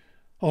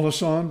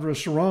 Alessandra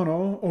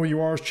Serrano,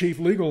 OUR's Chief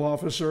Legal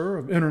Officer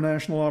of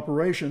International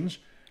Operations,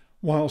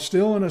 while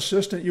still an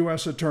Assistant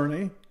U.S.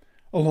 Attorney,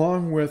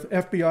 along with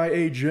FBI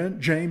agent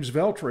James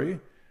Veltri,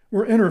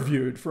 were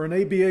interviewed for an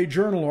ABA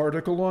Journal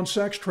article on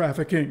sex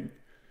trafficking.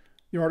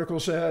 The article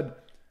said,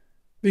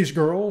 "These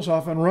girls,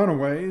 often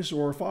runaways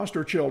or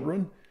foster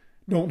children,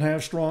 don't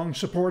have strong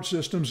support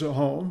systems at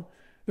home.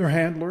 Their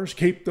handlers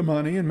keep the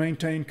money and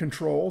maintain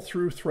control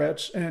through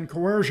threats and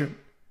coercion."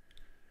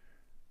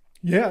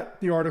 Yet,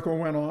 the article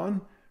went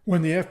on,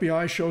 when the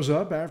FBI shows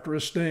up after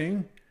a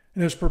sting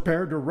and is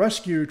prepared to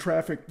rescue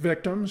trafficked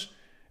victims,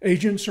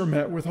 agents are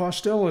met with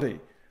hostility.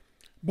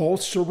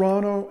 Both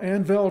Serrano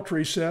and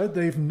Veltri said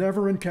they've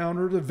never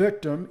encountered a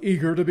victim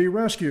eager to be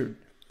rescued.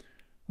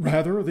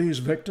 Rather, these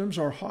victims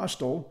are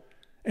hostile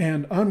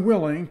and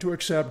unwilling to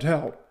accept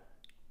help.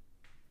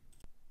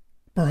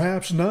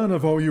 Perhaps none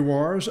of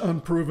OUR's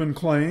unproven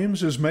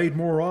claims is made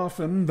more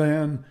often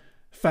than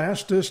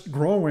fastest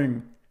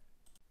growing,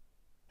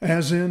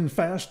 as in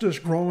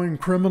fastest growing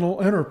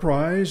criminal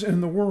enterprise in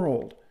the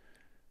world.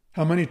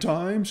 How many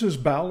times has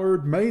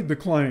Ballard made the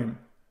claim?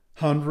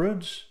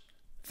 Hundreds?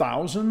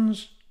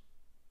 Thousands?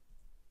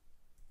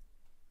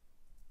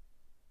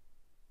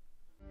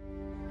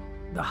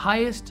 The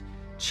highest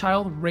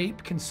child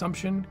rape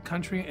consumption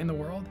country in the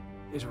world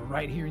is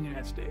right here in the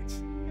United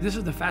States. This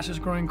is the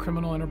fastest growing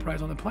criminal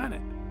enterprise on the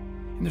planet.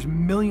 And there's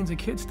millions of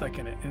kids stuck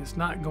in it, and it's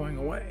not going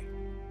away.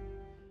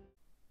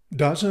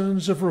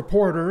 Dozens of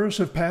reporters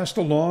have passed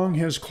along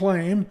his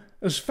claim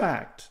as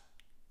fact.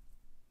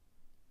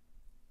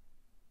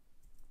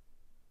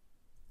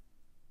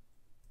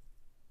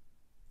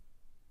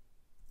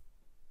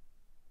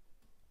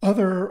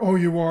 Other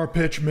OUR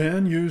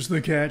pitchmen use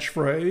the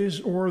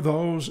catchphrase or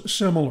those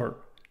similar.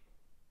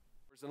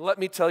 And let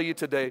me tell you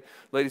today,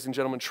 ladies and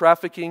gentlemen,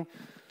 trafficking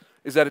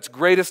is at its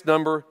greatest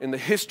number in the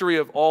history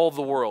of all of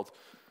the world.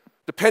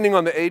 Depending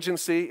on the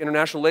agency,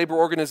 International Labor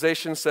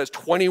Organization says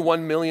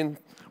 21 million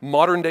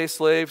modern-day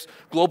slaves.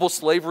 Global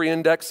Slavery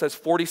Index says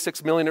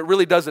 46 million. It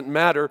really doesn't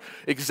matter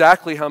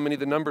exactly how many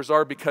the numbers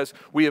are because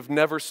we have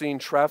never seen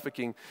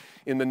trafficking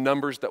in the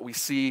numbers that we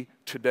see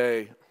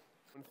today.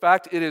 In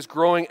fact, it is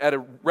growing at a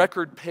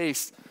record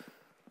pace.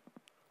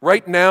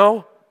 Right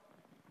now,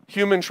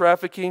 human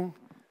trafficking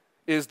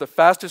is the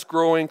fastest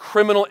growing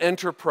criminal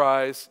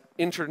enterprise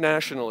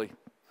internationally.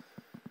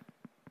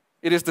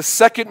 It is the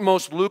second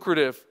most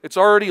lucrative. It's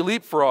already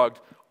leapfrogged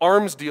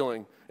arms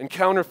dealing and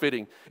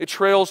counterfeiting. It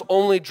trails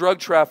only drug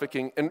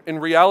trafficking, and in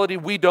reality,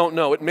 we don't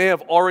know. It may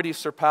have already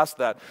surpassed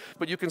that.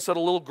 But you can set a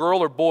little girl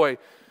or boy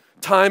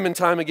time and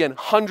time again,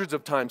 hundreds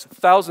of times,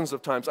 thousands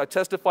of times. I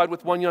testified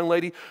with one young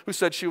lady who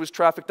said she was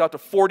trafficked out to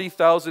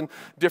 40,000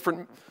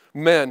 different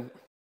men.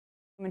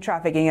 Human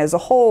trafficking as a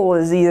whole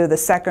is either the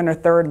second or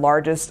third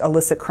largest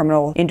illicit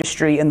criminal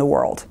industry in the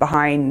world,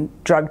 behind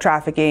drug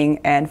trafficking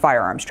and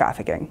firearms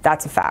trafficking.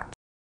 That's a fact.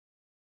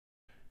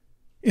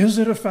 Is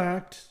it a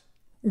fact?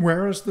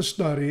 Where is the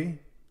study?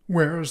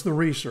 Where is the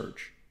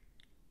research?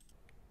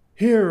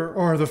 Here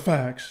are the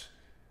facts.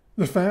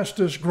 The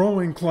fastest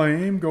growing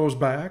claim goes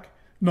back,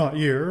 not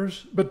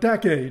years, but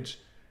decades,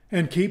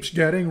 and keeps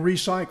getting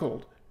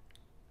recycled.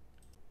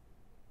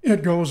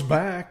 It goes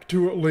back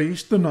to at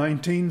least the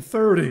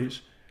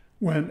 1930s,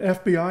 when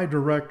FBI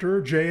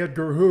Director J.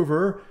 Edgar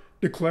Hoover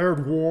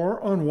declared war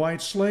on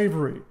white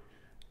slavery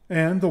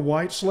and the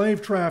white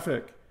slave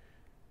traffic,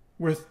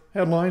 with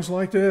headlines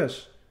like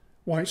this: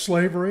 "White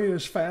slavery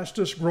is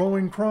fastest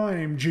growing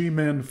crime,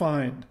 G-men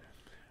find."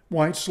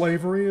 White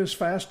slavery is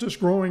fastest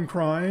growing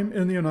crime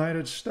in the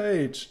United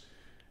States.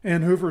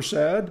 And Hoover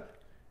said,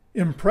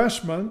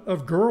 impressment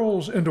of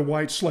girls into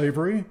white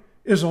slavery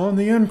is on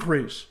the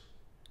increase.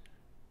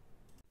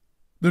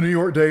 The New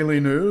York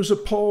Daily News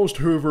opposed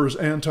Hoover's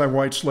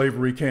anti-white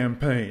slavery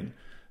campaign.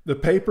 The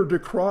paper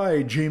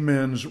decried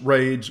G-men's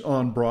raids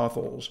on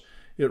brothels.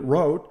 It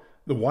wrote,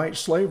 the white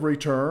slavery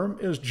term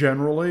is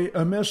generally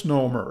a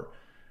misnomer.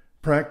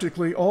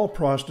 Practically all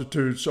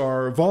prostitutes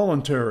are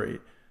voluntary.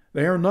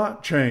 They are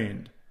not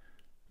chained.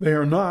 They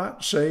are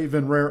not, save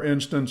in rare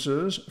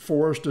instances,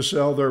 forced to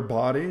sell their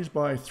bodies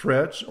by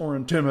threats or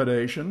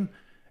intimidation,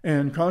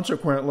 and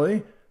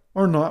consequently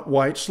are not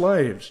white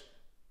slaves.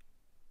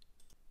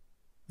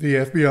 The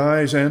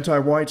FBI's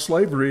anti-white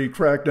slavery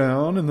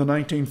crackdown in the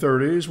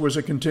 1930s was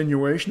a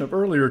continuation of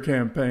earlier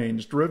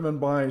campaigns driven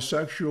by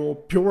sexual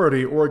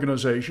purity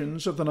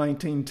organizations of the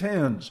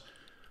 1910s,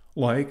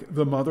 like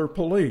the Mother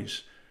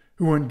Police,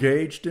 who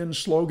engaged in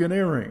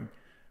sloganeering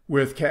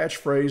with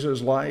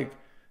catchphrases like,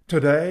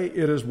 "Today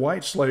it is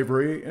white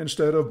slavery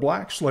instead of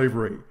black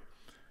slavery."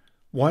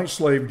 White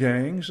slave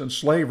gangs and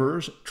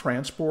slavers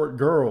transport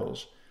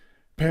girls.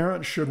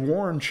 Parents should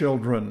warn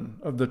children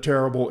of the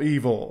terrible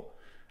evil.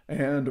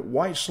 And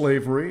white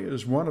slavery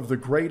is one of the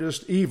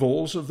greatest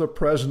evils of the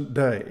present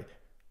day.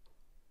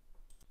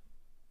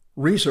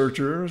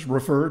 Researchers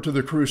refer to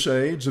the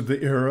Crusades of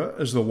the era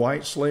as the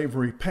white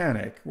slavery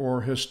panic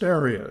or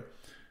hysteria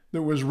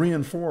that was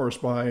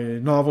reinforced by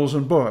novels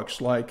and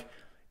books like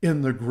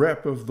In the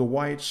Grip of the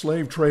White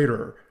Slave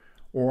Trader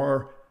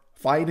or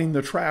Fighting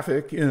the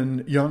Traffic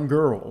in Young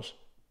Girls.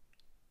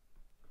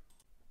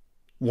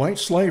 White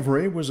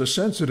slavery was a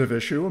sensitive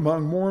issue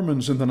among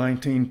Mormons in the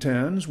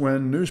 1910s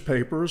when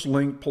newspapers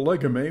linked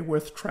polygamy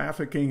with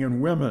trafficking in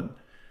women,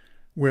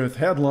 with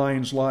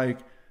headlines like,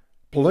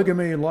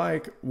 "Polygamy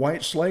like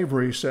white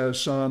slavery,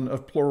 says son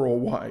of plural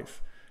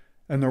wife."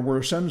 And there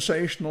were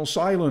sensational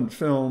silent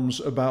films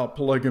about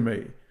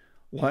polygamy,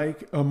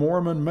 like A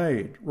Mormon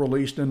Maid,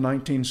 released in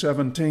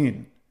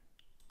 1917.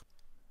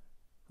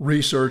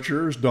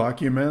 Researchers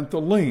document the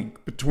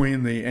link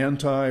between the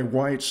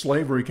anti-white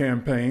slavery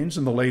campaigns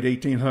in the late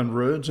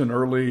 1800s and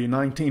early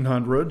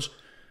 1900s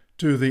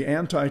to the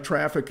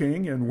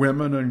anti-trafficking in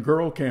women and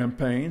girl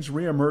campaigns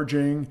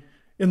reemerging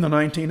in the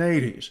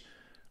 1980s.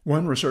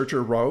 One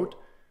researcher wrote,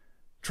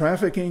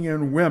 "Trafficking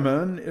in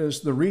women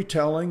is the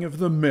retelling of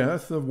the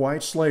myth of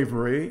white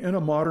slavery in a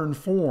modern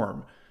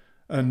form,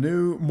 a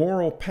new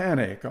moral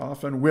panic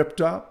often whipped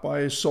up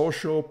by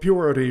social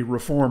purity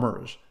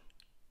reformers."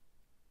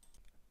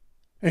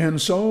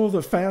 And so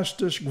the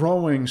fastest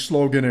growing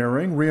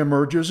sloganeering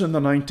reemerges in the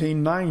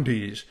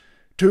 1990s,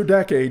 2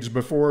 decades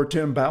before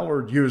Tim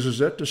Ballard uses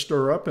it to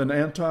stir up an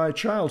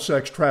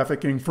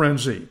anti-child-sex-trafficking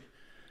frenzy.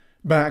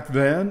 Back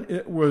then,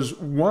 it was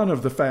one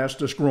of the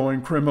fastest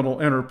growing criminal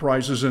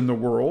enterprises in the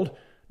world,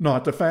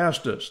 not the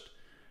fastest.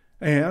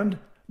 And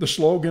the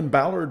slogan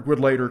Ballard would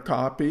later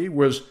copy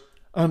was,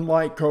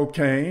 "Unlike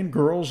cocaine,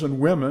 girls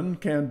and women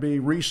can be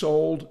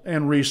resold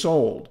and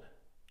resold."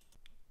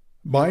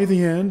 By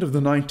the end of the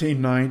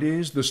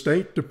 1990s, the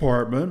State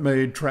Department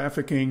made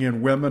trafficking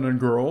in women and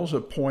girls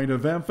a point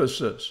of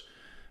emphasis.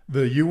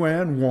 The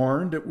UN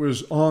warned it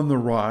was on the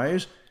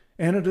rise,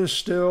 and it is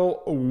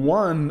still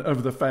one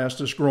of the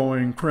fastest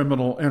growing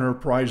criminal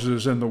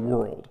enterprises in the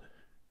world.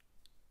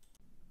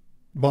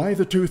 By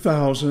the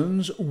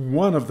 2000s,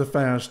 one of the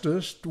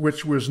fastest,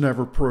 which was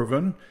never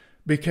proven,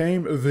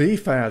 became the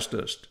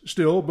fastest,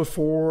 still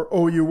before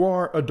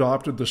OUR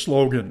adopted the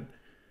slogan.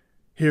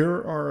 Here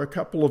are a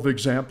couple of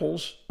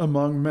examples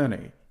among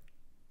many.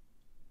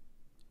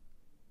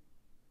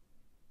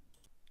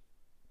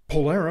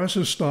 Polaris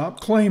has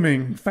stopped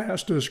claiming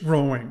fastest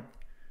growing.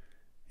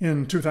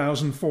 In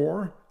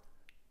 2004,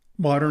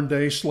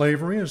 modern-day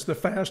slavery is the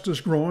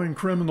fastest growing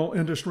criminal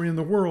industry in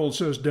the world,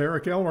 says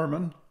Derek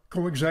Ellerman,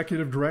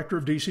 co-executive director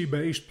of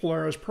DC-based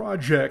Polaris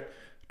Project,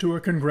 to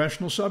a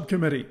congressional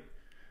subcommittee.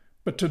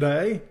 But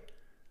today,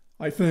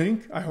 I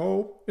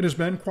hope, it has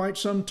been quite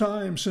some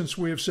time since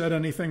we have said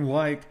anything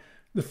like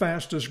the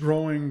fastest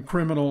growing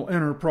criminal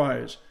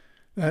enterprise.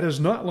 That is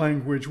not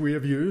language we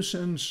have used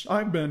since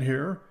I've been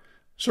here,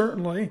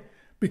 certainly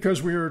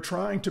because we are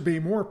trying to be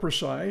more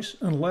precise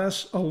and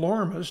less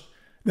alarmist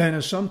than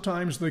is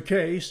sometimes the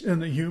case in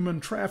the human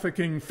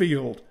trafficking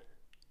field.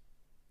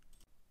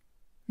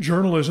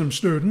 Journalism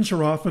students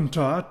are often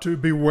taught to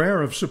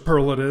beware of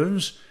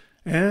superlatives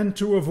and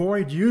to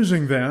avoid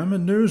using them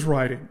in news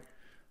writing.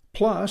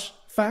 Plus,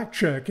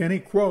 fact-check any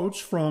quotes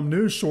from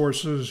news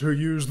sources who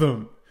use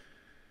them.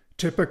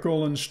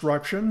 Typical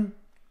instruction: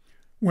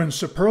 when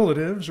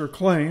superlatives are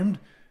claimed,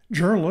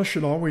 journalists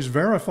should always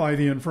verify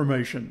the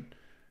information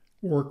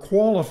or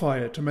qualify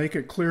it to make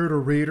it clear to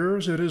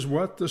readers it is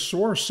what the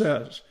source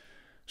says.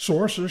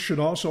 Sources should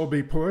also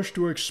be pushed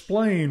to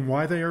explain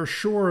why they are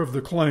sure of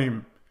the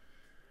claim.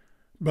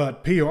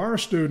 But PR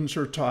students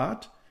are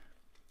taught,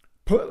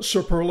 put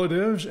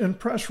superlatives in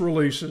press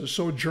releases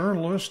so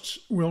journalists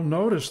will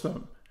notice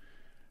them.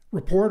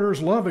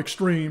 Reporters love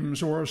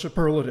extremes or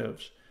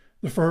superlatives.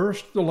 The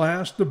first, the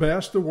last, the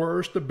best, the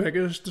worst, the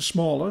biggest, the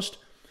smallest.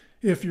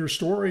 If your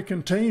story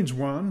contains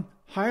one,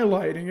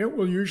 highlighting it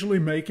will usually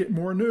make it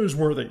more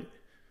newsworthy.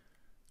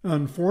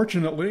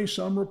 Unfortunately,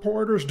 some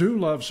reporters do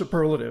love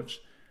superlatives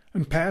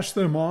and pass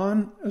them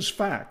on as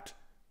fact.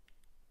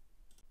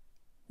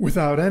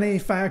 Without any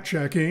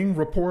fact-checking,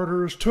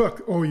 reporters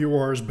took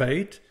OUR's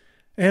bait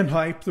and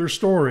hyped their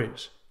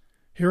stories.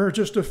 Here are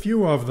just a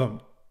few of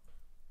them.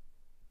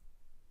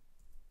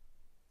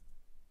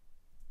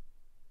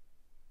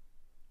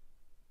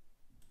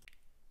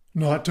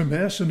 Not to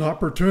miss an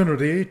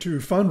opportunity to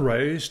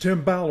fundraise,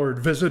 Tim Ballard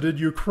visited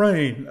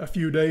Ukraine a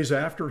few days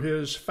after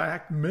his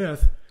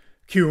fact-myth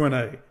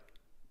Q&A.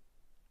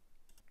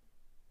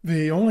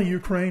 The only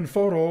Ukraine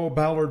photo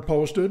Ballard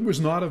posted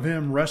was not of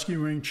him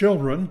rescuing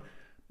children,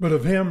 but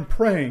of him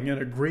praying in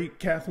a Greek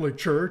Catholic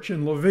church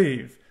in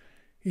Lviv.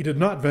 He did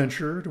not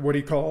venture to what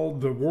he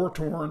called the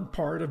war-torn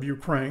part of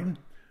Ukraine,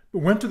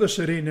 but went to the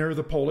city near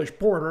the Polish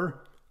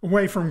border,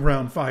 away from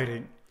ground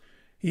fighting.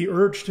 He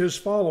urged his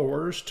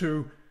followers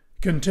to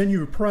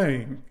continue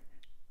praying.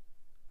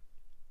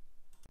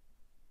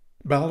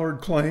 Ballard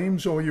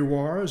claims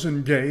OUR is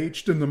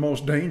engaged in the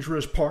most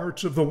dangerous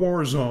parts of the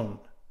war zone.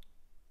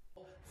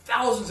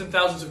 Thousands and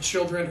thousands of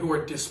children who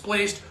are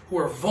displaced, who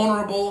are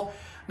vulnerable,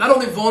 not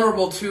only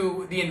vulnerable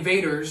to the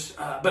invaders,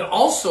 but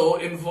also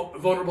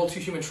vulnerable to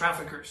human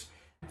traffickers.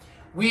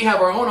 We have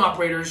our own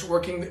operators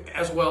working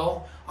as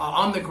well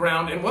on the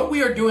ground, and what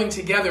we are doing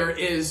together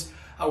is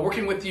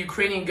working with the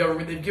Ukrainian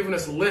government. They've given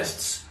us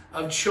lists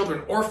of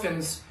children,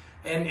 orphans,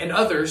 and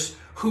others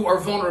who are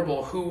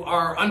vulnerable, who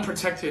are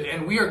unprotected,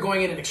 and we are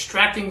going in and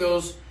extracting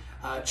those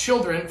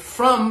children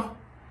from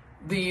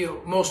the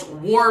most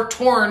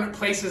war-torn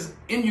places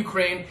in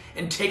Ukraine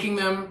and taking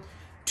them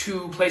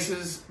to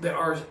places that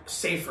are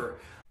safer.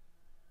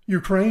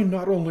 Ukraine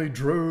not only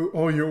drew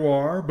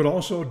OUR, but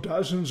also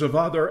dozens of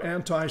other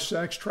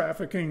anti-sex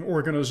trafficking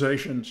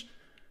organizations,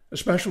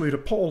 especially to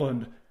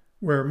Poland,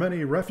 where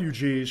many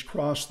refugees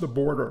cross the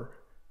border.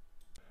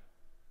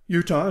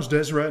 Utah's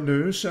Deseret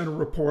News sent a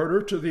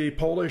reporter to the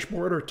Polish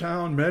border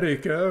town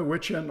Medica,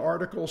 which an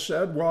article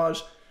said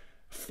was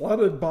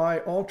flooded by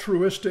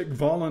altruistic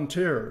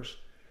volunteers.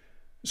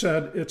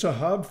 Said it's a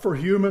hub for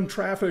human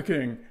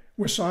trafficking,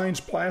 with signs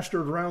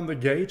plastered around the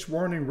gates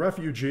warning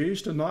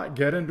refugees to not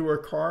get into a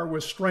car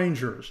with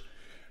strangers.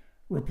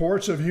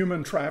 Reports of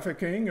human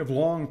trafficking have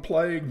long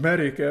plagued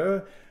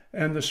Medica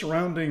and the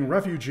surrounding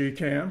refugee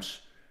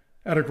camps.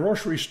 At a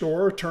grocery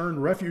store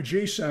turned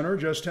refugee center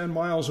just 10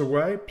 miles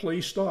away,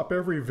 police stop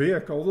every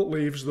vehicle that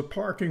leaves the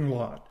parking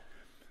lot.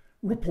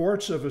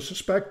 Reports of a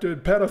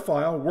suspected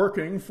pedophile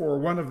working for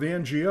one of the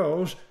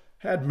NGOs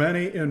had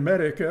many in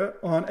Medica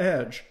on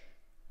edge.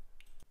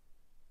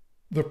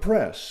 The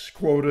press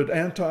quoted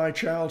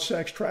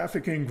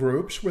anti-child-sex-trafficking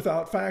groups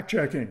without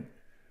fact-checking.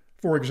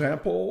 For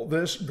example,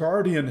 this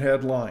Guardian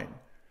headline: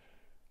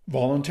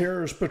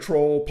 volunteers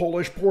patrol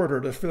Polish border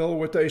to fill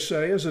what they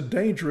say is a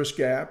dangerous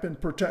gap in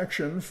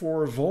protection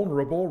for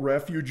vulnerable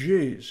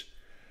refugees.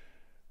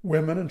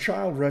 Women and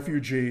child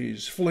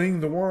refugees fleeing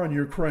the war in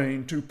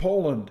Ukraine to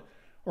Poland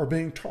are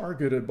being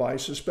targeted by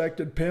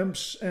suspected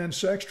pimps and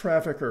sex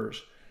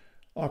traffickers,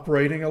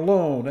 operating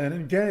alone and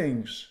in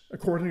gangs,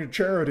 according to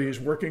charities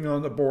working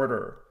on the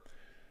border.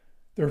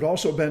 There had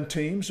also been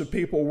teams of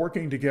people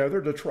working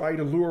together to try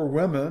to lure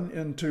women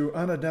into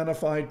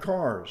unidentified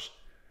cars.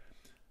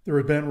 There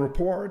had been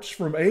reports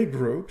from aid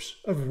groups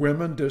of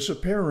women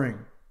disappearing.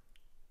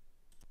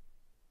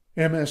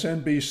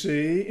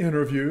 MSNBC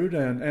interviewed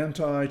an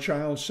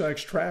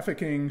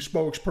anti-child-sex-trafficking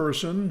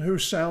spokesperson who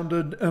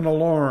sounded an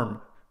alarm.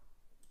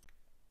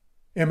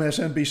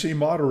 MSNBC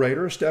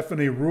moderator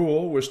Stephanie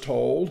Rule was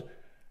told,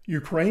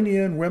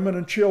 Ukrainian women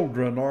and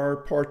children are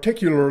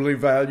particularly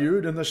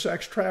valued in the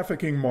sex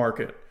trafficking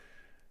market.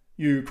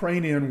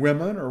 Ukrainian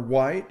women are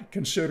white,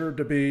 considered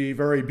to be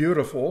very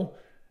beautiful,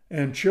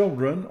 and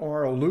children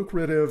are a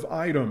lucrative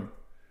item.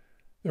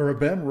 There have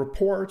been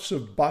reports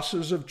of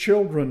buses of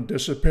children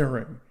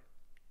disappearing.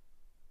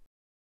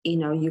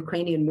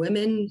 Ukrainian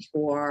women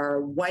who are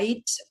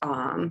white,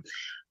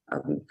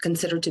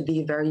 considered to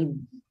be very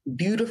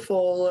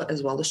beautiful,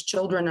 as well as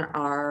children,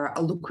 are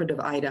a lucrative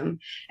item.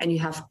 And you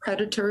have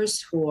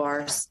predators who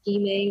are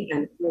scheming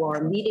and who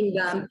are meeting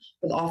them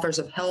with offers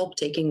of help,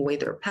 taking away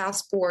their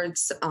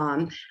passports,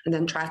 and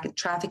then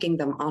trafficking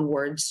them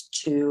onwards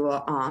to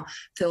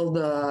fill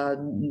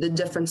the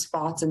different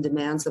spots and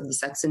demands of the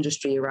sex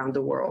industry around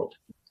the world.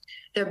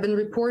 There have been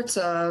reports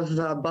of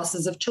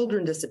buses of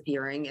children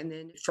disappearing, and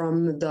then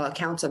from the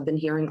accounts I've been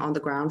hearing on the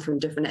ground from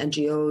different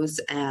NGOs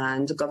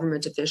and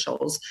government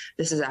officials,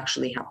 this is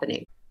actually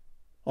happening.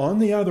 On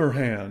the other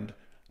hand,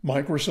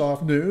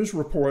 Microsoft News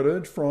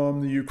reported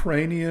from the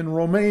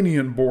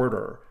Ukrainian-Romanian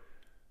border.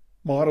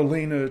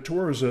 Madalina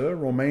Turza,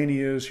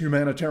 Romania's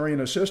humanitarian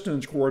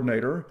assistance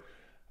coordinator,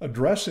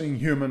 addressing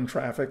human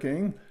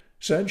trafficking,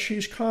 said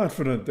she's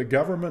confident the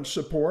government's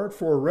support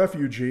for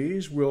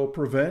refugees will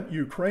prevent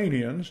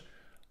Ukrainians,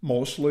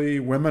 mostly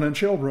women and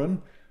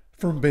children,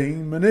 from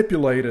being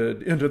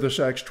manipulated into the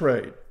sex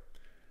trade.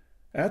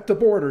 At the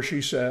border,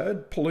 she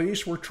said,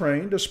 police were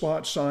trained to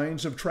spot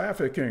signs of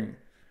trafficking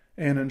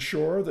and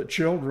ensure that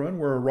children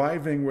were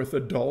arriving with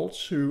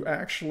adults who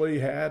actually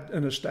had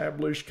an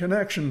established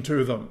connection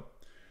to them.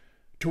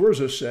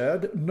 Turza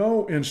said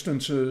no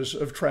instances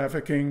of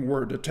trafficking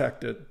were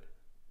detected.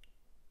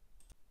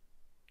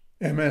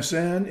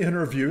 MSN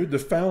interviewed the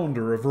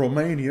founder of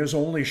Romania's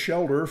only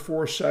shelter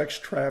for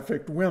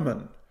sex-trafficked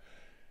women.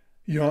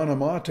 Ioana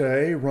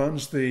Mate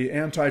runs the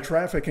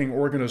anti-trafficking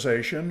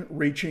organization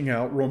Reaching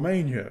Out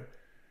Romania.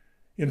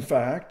 In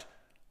fact,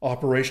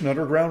 Operation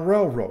Underground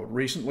Railroad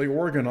recently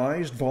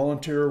organized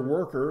volunteer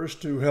workers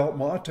to help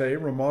Mate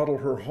remodel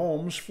her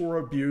homes for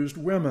abused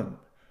women.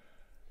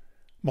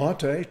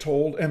 Mate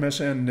told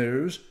MSN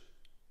News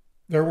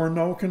there were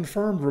no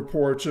confirmed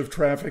reports of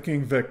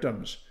trafficking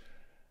victims,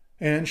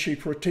 and she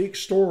critiqued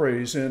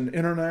stories in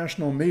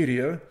international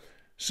media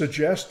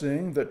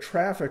suggesting that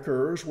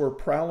traffickers were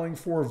prowling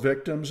for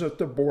victims at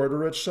the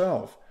border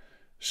itself,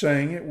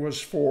 saying it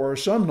was for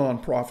some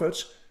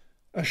nonprofits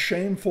a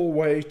shameful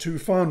way to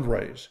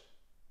fundraise.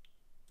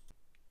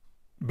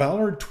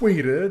 Ballard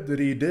tweeted that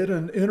he did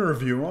an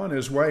interview on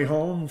his way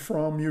home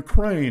from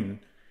Ukraine.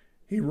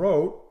 He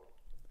wrote,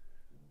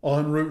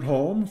 "En route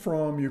home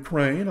from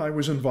Ukraine, I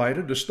was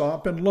invited to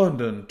stop in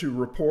London to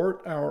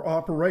report our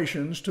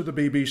operations to the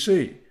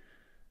BBC.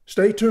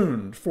 Stay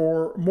tuned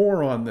for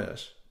more on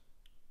this."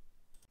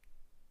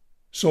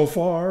 So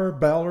far,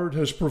 Ballard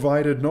has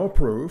provided no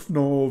proof,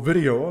 no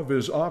video of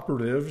his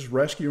operatives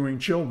rescuing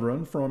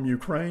children from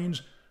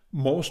Ukraine's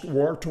most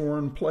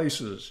war-torn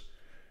places.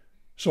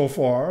 So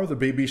far, the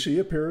BBC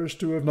appears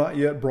to have not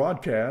yet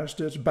broadcast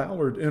its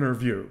Ballard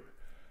interview.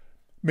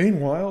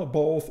 Meanwhile,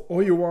 both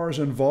OUR's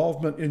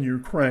involvement in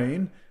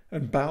Ukraine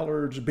and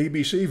Ballard's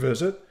BBC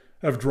visit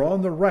have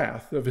drawn the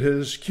wrath of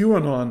his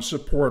QAnon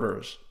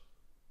supporters.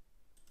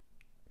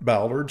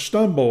 Ballard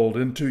stumbled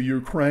into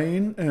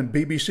Ukraine and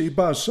BBC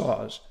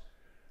buzzsaws.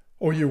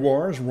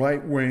 OUR's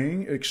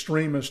right-wing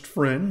extremist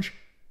fringe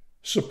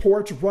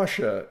supports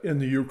Russia in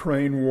the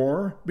Ukraine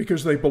war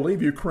because they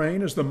believe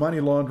Ukraine is the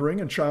money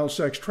laundering and child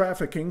sex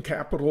trafficking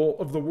capital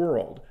of the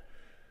world,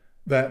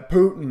 that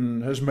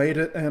Putin has made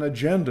it an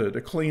agenda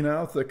to clean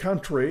out the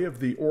country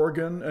of the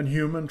organ and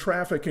human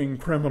trafficking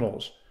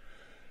criminals,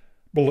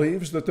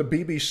 believes that the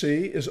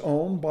BBC is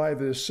owned by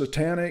the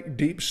satanic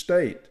deep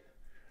state,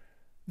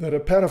 that a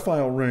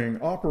pedophile ring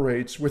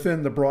operates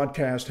within the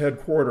broadcast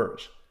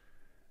headquarters,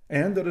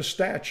 and that a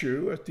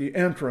statue at the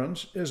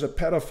entrance is a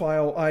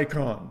pedophile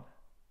icon.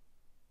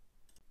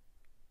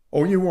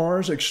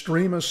 OUR's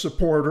extremist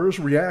supporters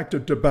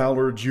reacted to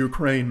Ballard's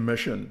Ukraine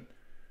mission.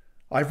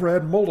 I've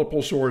read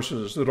multiple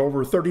sources that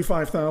over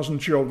 35,000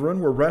 children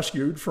were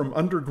rescued from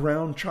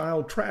underground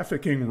child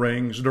trafficking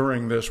rings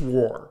during this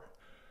war.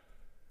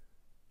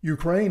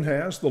 Ukraine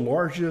has the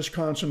largest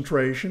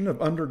concentration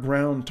of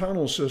underground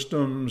tunnel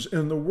systems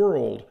in the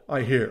world,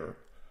 I hear.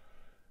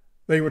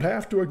 They would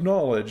have to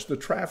acknowledge the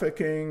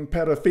trafficking,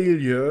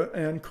 pedophilia,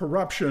 and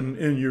corruption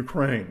in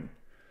Ukraine.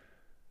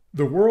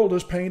 The world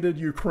has painted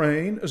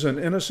Ukraine as an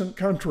innocent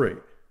country,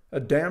 a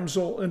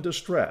damsel in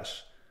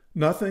distress.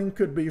 Nothing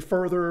could be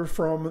further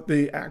from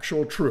the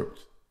actual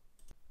truth.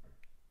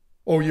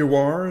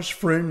 OUR's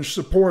fringe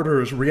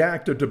supporters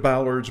reacted to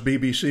Ballard's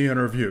BBC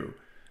interview.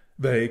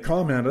 They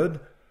commented,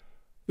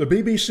 "The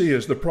BBC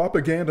is the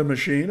propaganda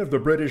machine of the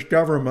British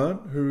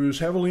government who's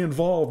heavily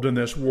involved in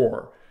this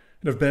war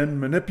and have been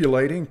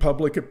manipulating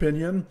public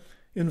opinion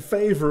in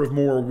favor of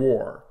more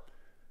war.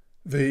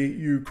 The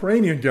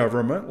Ukrainian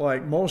government,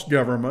 like most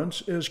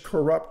governments, is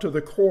corrupt to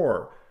the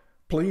core.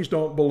 Please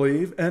don't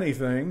believe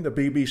anything the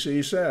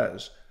BBC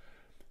says.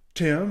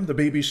 Tim, the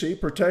BBC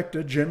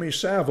protected Jimmy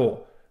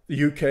Savile, the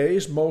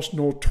UK's most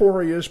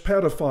notorious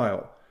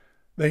pedophile.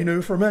 They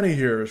knew for many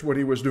years what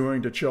he was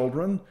doing to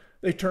children.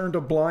 They turned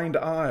a blind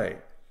eye.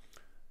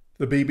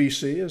 The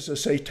BBC is a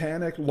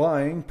satanic,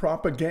 lying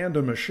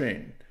propaganda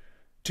machine.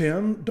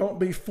 Tim, don't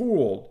be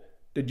fooled.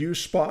 Did you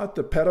spot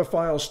the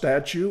pedophile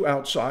statue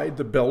outside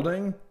the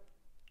building?"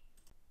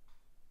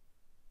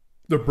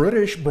 The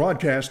British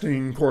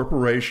Broadcasting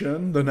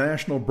Corporation, the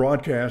national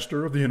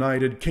broadcaster of the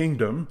United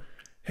Kingdom,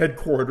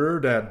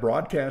 headquartered at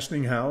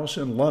Broadcasting House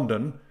in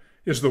London,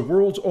 is the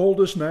world's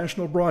oldest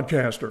national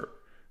broadcaster,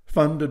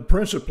 funded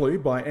principally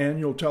by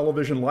annual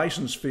television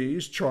license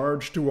fees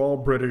charged to all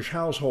British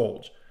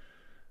households.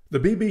 The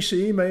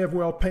BBC may have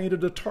well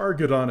painted a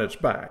target on its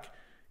back,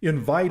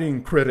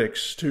 inviting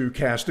critics to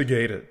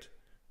castigate it.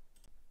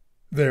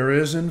 There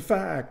is, in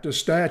fact, a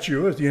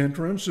statue at the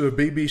entrance of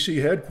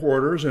BBC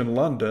headquarters in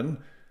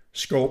London,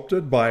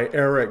 sculpted by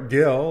Eric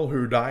Gill,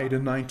 who died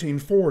in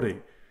 1940.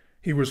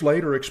 He was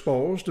later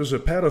exposed as a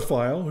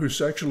pedophile who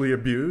sexually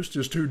abused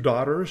his 2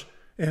 daughters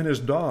and his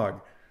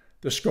dog.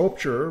 The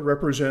sculpture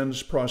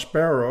represents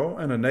Prospero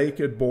and a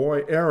naked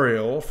boy,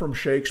 Ariel, from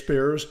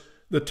Shakespeare's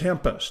The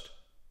Tempest.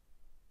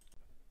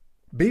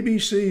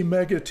 BBC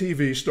mega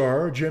TV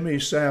star Jimmy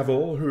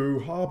Savile, who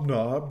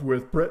hobnobbed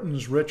with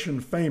Britain's rich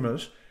and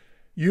famous,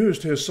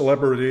 used his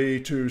celebrity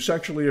to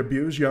sexually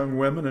abuse young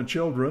women and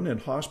children in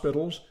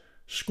hospitals,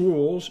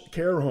 schools,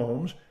 care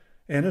homes,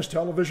 and his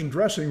television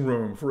dressing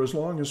room for as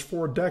long as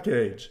 4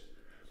 decades.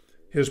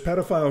 His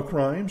pedophile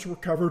crimes were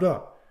covered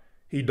up.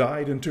 He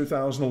died in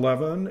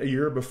 2011, a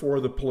year before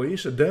the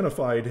police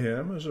identified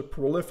him as a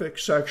prolific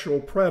sexual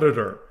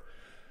predator.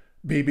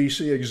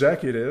 BBC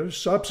executives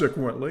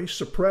subsequently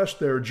suppressed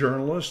their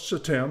journalists'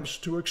 attempts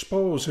to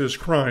expose his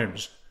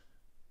crimes.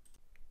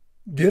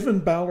 Given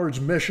Ballard's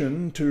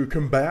mission to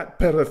combat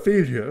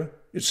pedophilia,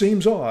 it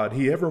seems odd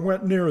he ever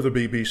went near the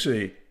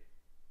BBC.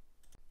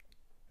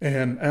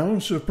 An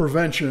ounce of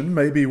prevention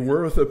may be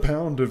worth a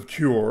pound of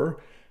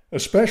cure,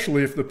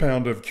 especially if the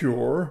pound of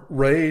cure,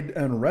 raid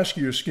and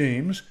rescue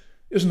schemes,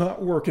 is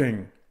not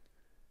working.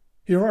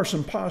 Here are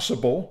some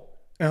possible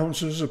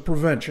ounces of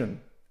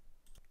prevention.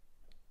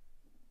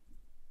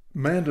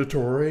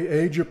 Mandatory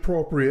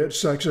age-appropriate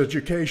sex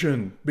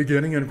education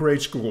beginning in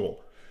grade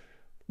school.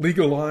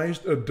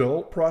 Legalized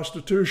adult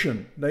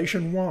prostitution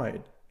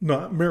nationwide,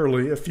 not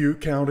merely a few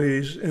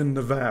counties in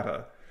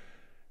Nevada.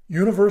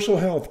 Universal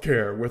health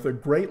care with a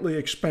greatly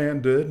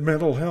expanded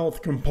mental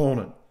health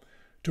component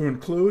to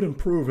include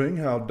improving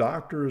how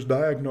doctors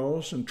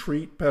diagnose and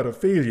treat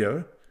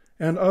pedophilia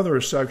and other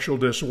sexual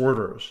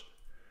disorders.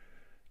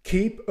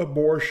 Keep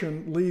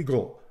abortion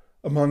legal,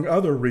 among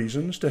other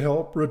reasons to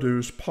help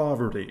reduce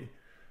poverty,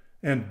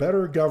 and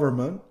better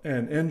government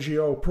and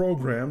NGO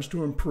programs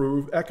to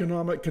improve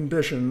economic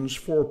conditions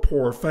for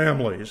poor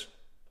families.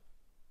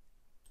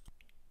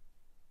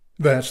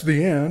 That's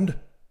the end.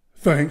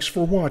 Thanks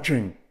for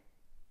watching.